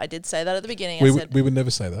allowed. I did say that at the beginning. We I said, we would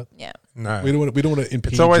never say that. yeah, No. We don't want to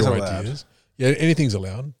impede always your allowed. ideas. Yeah, anything's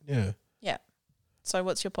allowed. Yeah. yeah. So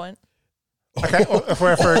what's your point? Okay, well, if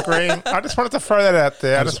we're for agreeing, I just wanted to throw that out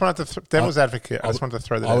there. I just wanted to, devil's advocate, I just wanted to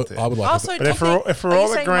throw that out there. I would like Also, to. But if we're are you all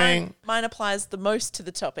saying agreeing- mine applies the most to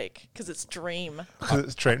the topic because it's Dream. Because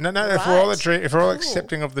it's dream. No, if we're all Right. if we're all Cool.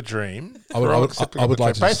 accepting of the dream, I would, we're I all would, accepting I of would the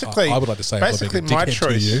like dream. to. I would like to say, if I'm being a my dickhead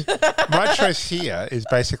choice, to you. my choice here is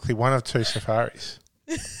basically one of two safaris.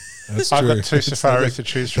 That's I've true. got two safaris to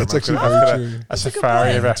choose from. That's actually I've got very true. a That's a good safari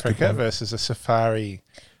point. of That's a good Africa point. versus a safari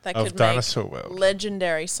That of could dinosaur make world.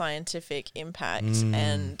 legendary scientific impact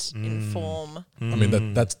and inform. I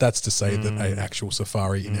mean, that's to say that an actual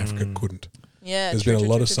safari in Africa couldn't. Yeah, There's true, been a true,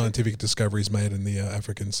 lot true, of true, scientific discoveries made in the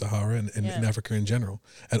African Sahara and in Yeah. Africa in general.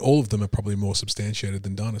 And all of them are probably more substantiated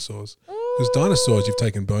than dinosaurs. Because dinosaurs, you've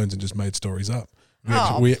taken bones and just made stories up.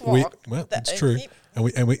 Oh, Well, That- it's true. And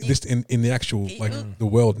we this in the actual, like the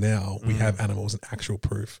world now, we have Mm. animals and actual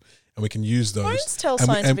proof. And we can use those. Bones tell and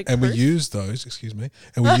we, scientific and we proof. use those, excuse me,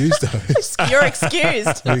 and we use those. You're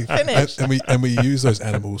excused. we- Finish. and we use those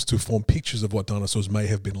animals to form pictures of what dinosaurs may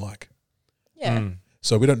have been like. Yeah.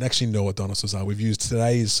 So we don't actually know what dinosaurs are. We've used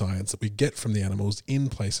today's science that we get from the animals in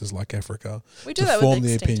places like Africa We do to that form with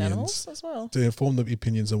the extinct opinions, animals as well. to inform the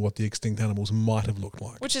opinions of what the extinct animals might have looked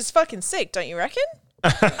like. Which is fucking sick, don't you reckon?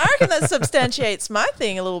 I reckon that substantiates my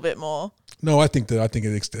thing a little bit more. No, I think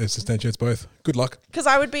it substantiates both. Good luck. Because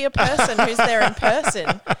I would be a person who's there in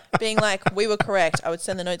person being like, we were correct. I would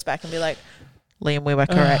send the notes back and be like, Liam, we were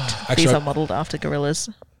correct. Actually, These are modelled after gorillas.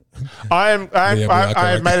 I we are have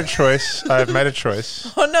correct. made a choice. I have made a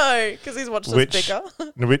choice, Oh no, because he's watched us Which- bigger.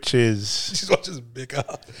 which is She's watches bigger.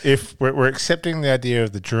 if we're accepting the idea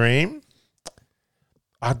of the dream,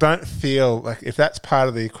 I don't feel like if that's part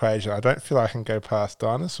of the equation, I don't feel I can go past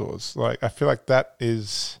dinosaurs. Like I feel like that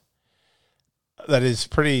is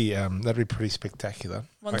pretty that'd be pretty spectacular.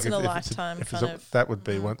 Once Like in a it's lifetime if kind of. that would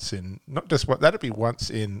be once in not just what that'd be once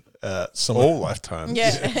in Somewhere. all lifetimes.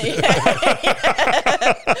 Yeah.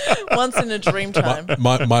 Once in a dream time.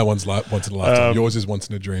 My one's once in a lifetime. Yours is once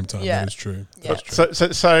in a dream time. Yeah. That is true. Yeah.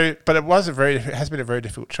 So, but it has been a very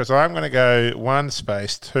difficult choice. So I'm going to go 1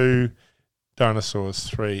 space, 2 dinosaurs,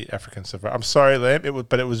 3 African safari. I'm sorry, Liam.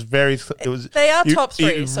 It was very. They are top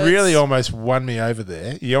 3. You So really it's- almost won me over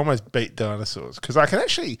there. You almost beat dinosaurs because I can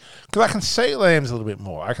see Liam's a little bit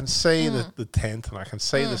more. I can see the tent and I can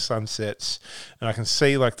see the sunsets and I can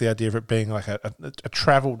see like the idea of it being like a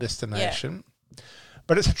travel destination.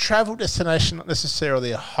 But it's a travel destination, not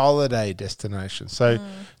necessarily a holiday destination. So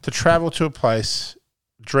to travel to a place,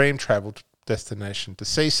 dream travel destination, to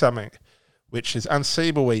see something which is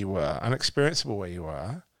unseeable where you are, unexperienceable where you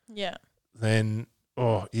are, yeah. then,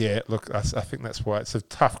 look, I think that's why it's a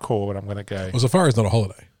tough call, but I'm going to go. Well, safari is not a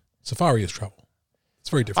holiday. Safari is travel. It's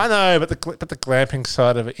very different. I know, but the glamping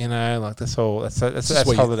side of it, like that's just where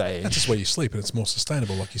you- holiday. That's just where you sleep, and it's more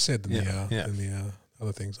sustainable, like you said, than Yeah, yeah. than the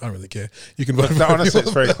other things. I don't really care. You can vote. But no, honestly, it's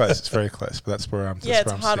very close. It's very close, but that's where I'm. Yeah, that's it's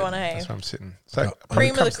where a I'm hard one, sitting. hey? That's where I'm sitting. So Yeah. when Cream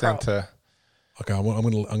it of the comes down crop. to Okay, I'm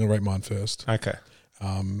gonna rate mine first. okay.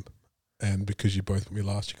 And because you both put me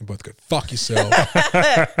last, you can both go fuck yourself.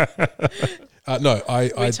 No,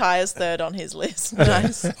 I Retires third on his list.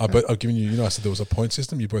 Nice. I've given you. I said there was a point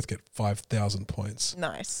system. You both get 5,000 points.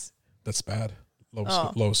 Nice. That's bad.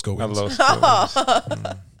 Oh. Lowest score Not wins. low scores.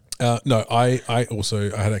 No, I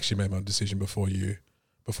had actually made my decision before you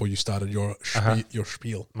started your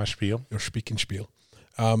spiel, My spiel. your speaking spiel.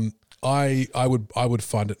 I would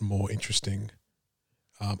find it more interesting.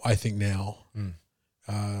 I think now.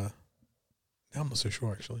 Now I'm not so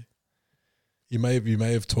sure actually. You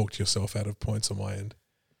may have talked yourself out of points on my end.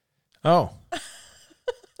 Oh.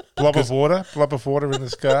 blob of water in the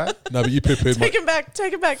sky, No, but you poo-pooed my Take him back.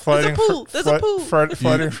 Take him back. floating. There's a pool. There's a pool.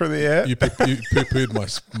 Floating through the air. you poo-pooed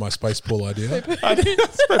my space pool idea. I didn't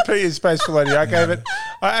put your space for lady. I gave it.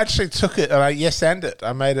 I actually took it and I yes-and it.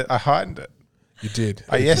 I made it. I heightened it. You did.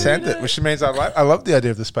 I yes-and it, which means I love the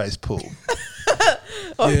idea of the space pool.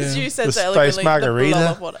 Oh, Yeah. as you said The so space eloquently, margarita. The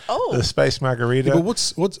blob of water. Oh, The space margarita. Yeah, but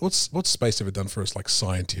what's space ever done for us, like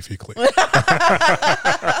scientifically? I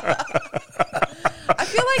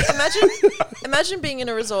feel like imagine being in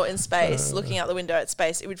a resort in space, looking out the window at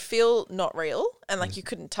space. It would feel not real and like you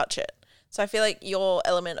couldn't touch it. So I feel like your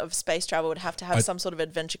element of space travel would have to have some sort of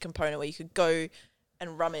adventure component where you could go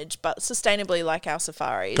and rummage, but sustainably like our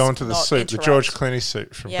safaris. Go into the not suit, the interrupt. George Clooney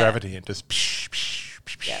suit from Yeah. Gravity, and just. Psh, psh,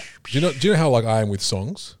 psh, psh, Yeah. psh. Do you know how like I am with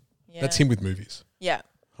songs? Yeah. That's him with movies. Yeah.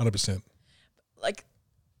 100%. Like,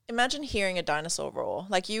 imagine hearing a dinosaur roar.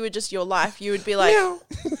 Like you would just, your life, you would be like, Wait,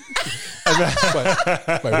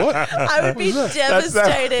 what? I would be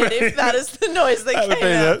devastated if that is the noise that came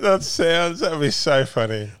out. That would be so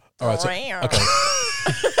funny. All right, so, okay.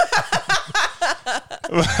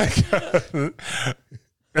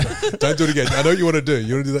 Don't do it again. I know what you want to do.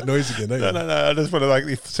 You want to do that noise again, don't you? No. I just want to like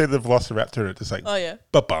see the Velociraptor and it just like. Oh yeah.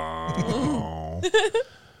 Ba-bong.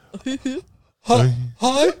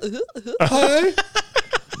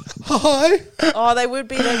 Hi. Oh, they would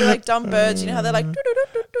be. They'd be like dumb birds. You know how they're like.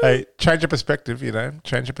 "Doo-doo-doo-doo-doo." Hey, change your perspective.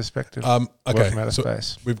 Change your perspective. Okay, Welcome out of so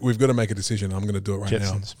space. we've got to make a decision. I'm going to do it right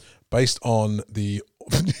Jetsons. now, based on the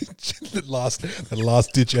last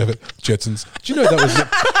ditch effort. Jetsons. Do you know that was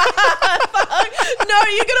No,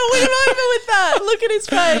 you're gonna win him over with that. Look at his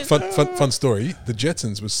face. fun story? The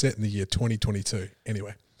Jetsons was set in the year 2022.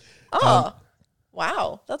 Anyway, Oh,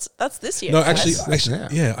 wow. That's this year. no, actually, yeah.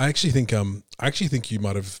 yeah, I actually think you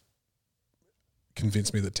might have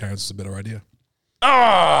convinced me that Terrence was a better idea.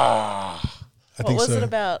 Ah, I What think was so. it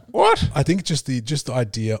about? what? I think just the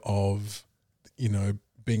idea of,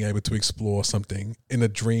 being able to explore something in a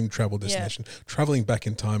dream travel destination, traveling back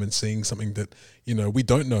in time and seeing something that, we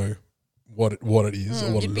don't know what it is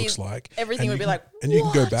or what it You'd be- looks like. everything And would you be can- like, and you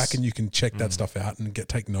can go "What?" back and you can check that stuff out and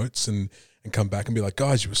take notes and come back and be like,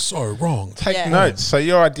 guys, you were so wrong. Take Yeah. notes. So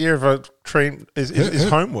your idea of a dream is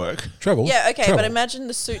homework. Travel. Yeah, okay, travel. but imagine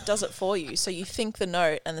the suit does it for you. So you think the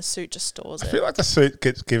note and the suit just stores I it. feel like the suit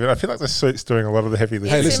gets given. I feel like the suit's doing a lot of the heavy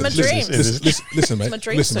lifting. Hey, It's in listen, my listen, dreams. listen, mate. my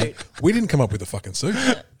dream listen, mate. suit. We didn't come up with a fucking suit.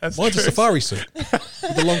 That's Mine's true. a safari suit with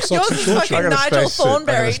the long Yours socks and is short fucking I got a shorts. Nigel space suit. I got a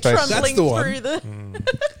Thornberry space suit. trundling That's the one. through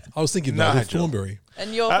the. I was thinking Nigel Nigel. Thornberry.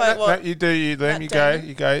 And you're No, like, what? you do. You let Matt me go. Damon.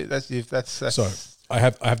 You go. That's. So I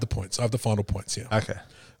have the points. I have the final points here. Okay.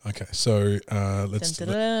 Okay, so let's Dun,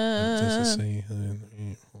 dun, dun. let's see.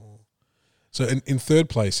 So in third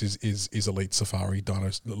place is Elite Safari,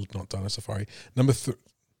 not Dino Safari. Number 3.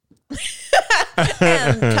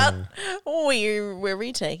 And cut. We're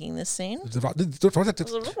retaking this scene. So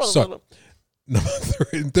number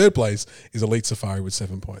 3 in third place is Elite Safari with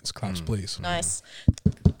 7 points. Claps, please. Nice.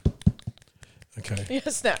 Okay. Yeah,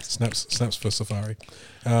 snaps. Snaps for Safari.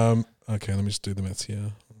 Okay, let me just do the maths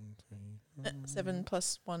here. 7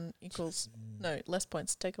 plus 1 equals. No, less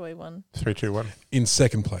points. Take away 1. 3, 2, 1. In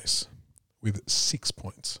second place with 6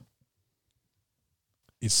 points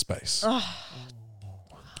is Space.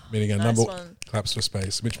 Meaning our Nice number one. claps for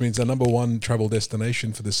Space, which means our number 1 travel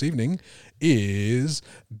destination for this evening is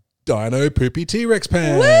Dino Poopy T-Rex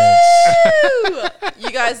Pants. Woo!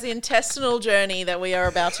 You guys, the intestinal journey that we are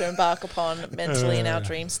about to embark upon mentally in our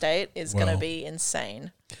dream state is going Wow. to be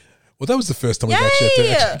insane. Well, that was the first time we've actually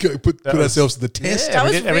had to put was- ourselves to the test. That we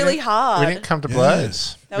was didn't- we really didn't- hard. We didn't come to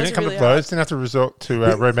blows. That We was didn't come really to blows. hard. Didn't have to resort to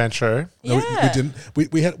Romancho. No, Yeah. we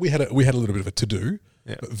didn't. We had a little bit of a to do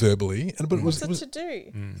Yeah. verbally, but it was, What's it to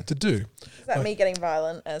do? a to do. Is that me getting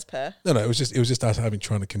violent as per? No, it was just us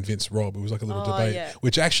trying to convince Rob. It was like a little debate, yeah.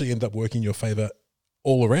 which actually ended up working in your favour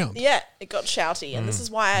all around. Yeah, it got shouty. And this is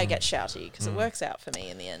why I get shouty, because it works out for me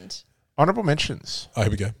in the end. Honourable mentions. Oh,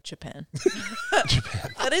 here we go. Japan.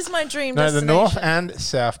 That is my dream No, the destination. North and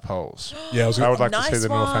South Poles. Yeah, I was. I would like to Nice see the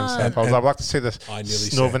North and one. South Poles. And- I'd like to see the I nearly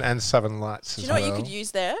said- Northern and Southern Lights Do as you know what well. you could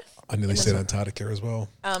use there? I nearly said Antarctica as well.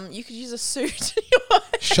 You could use a suit.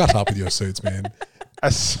 Shut up with your suits, man.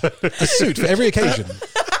 A suit. A suit for every occasion.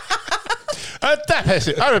 A dapper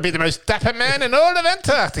suit. I would be the most dapper man in all of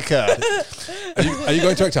Antarctica. Are you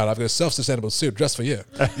going to Antarctica? I've got a self-sustainable suit just for you.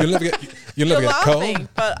 You'll never get You're cold. laughing,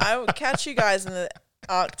 but I will catch you guys in the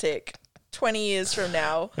Arctic 20 years from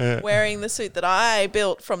now wearing the suit that I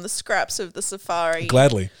built from the scraps of the safari.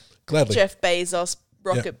 Gladly. Jeff Bezos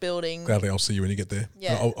rocket building. Gladly, I'll see you when you get there.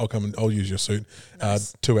 Yeah. I'll come and I'll use your suit.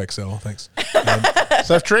 Nice. 2XL, thanks.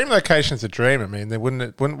 So if dream location's a dream, I mean, then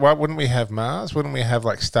why wouldn't we have Mars? Wouldn't we have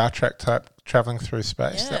like Star Trek type traveling through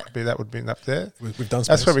space? Yeah. That would be up there. We've done space.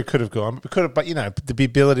 That's where we could have gone. But you know, the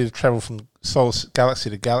ability to travel from galaxy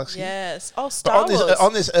to galaxy. Yes. Oh, But Star Wars.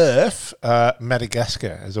 on this Earth,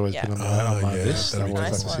 Madagascar has always Yeah. been on my yeah, list. that'd I'd be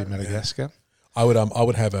always nice like to see one. Madagascar. I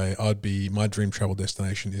would have my dream travel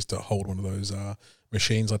destination is to hold one of those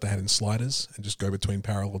machines like they had in Sliders and just go between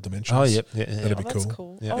parallel dimensions. Oh, yep. That'd be That's cool.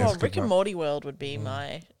 cool. Yeah, oh, that's a good Rick and one. Morty World would be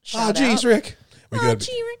my Oh, shout geez, out. Rick. Oh,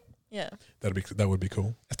 gee, Rick. Yeah. That would be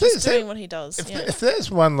cool. Just doing what he does. If there's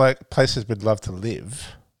one like places we'd love to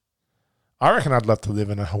live, I reckon I'd love to live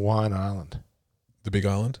in a Hawaiian island. The Big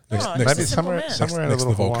Island. Oh, Next, Just Maybe a simple somewhere man. somewhere in a Next to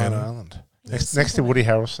little the Hawaiian volcano. island. Next to Woody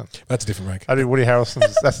Harrelson. that's a different rank. I do Woody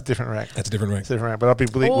Harrelson's. That's a different rank. That's a different rank. It's a different rank. But I'll be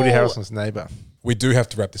Woody Oh. Harrelson's neighbour. We do have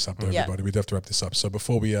to wrap this up, though, Yeah. everybody. We do have to wrap this up. So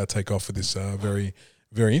before we take off for this very,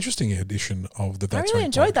 very interesting edition of the That's really Right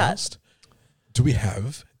enjoyed that. podcast. Do we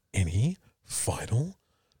have any final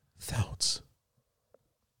thoughts?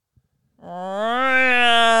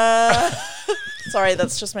 Sorry,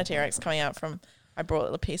 that's just my T-Rex coming out from. I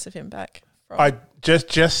brought a piece of him back. I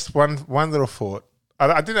just one little thought.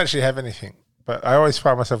 I didn't actually have anything, but I always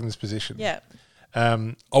find myself in this position. Yeah. I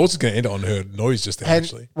was going to end it on her noise just then, And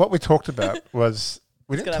actually. what we talked about was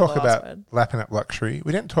we didn't gonna talk have the last about word. lapping up luxury.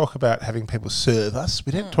 We didn't talk about having people serve us.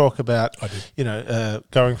 We didn't talk about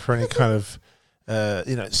going for any kind of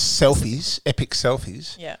selfies, epic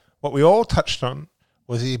selfies. Yeah. What we all touched on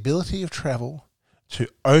was the ability of travel to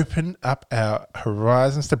open up our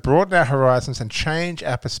horizons, to broaden our horizons and change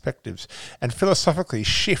our perspectives and philosophically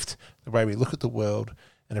shift the way we look at the world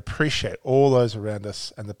and appreciate all those around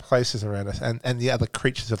us and the places around us and the other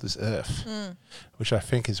creatures of this earth, which I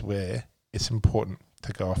think is where it's important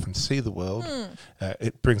to go off and see the world.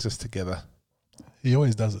 It brings us together. He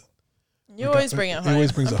always does it. You always bring it home. He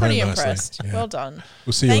always brings I'm it home pretty nicely. impressed. Yeah. Well done.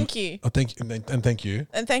 We'll see Thank you. you. Oh, thank you. And thank you.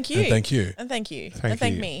 And thank you. And thank you. And thank you. Thank and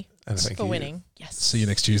thank you. me And thank for you. winning. Yes. See you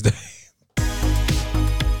next Tuesday.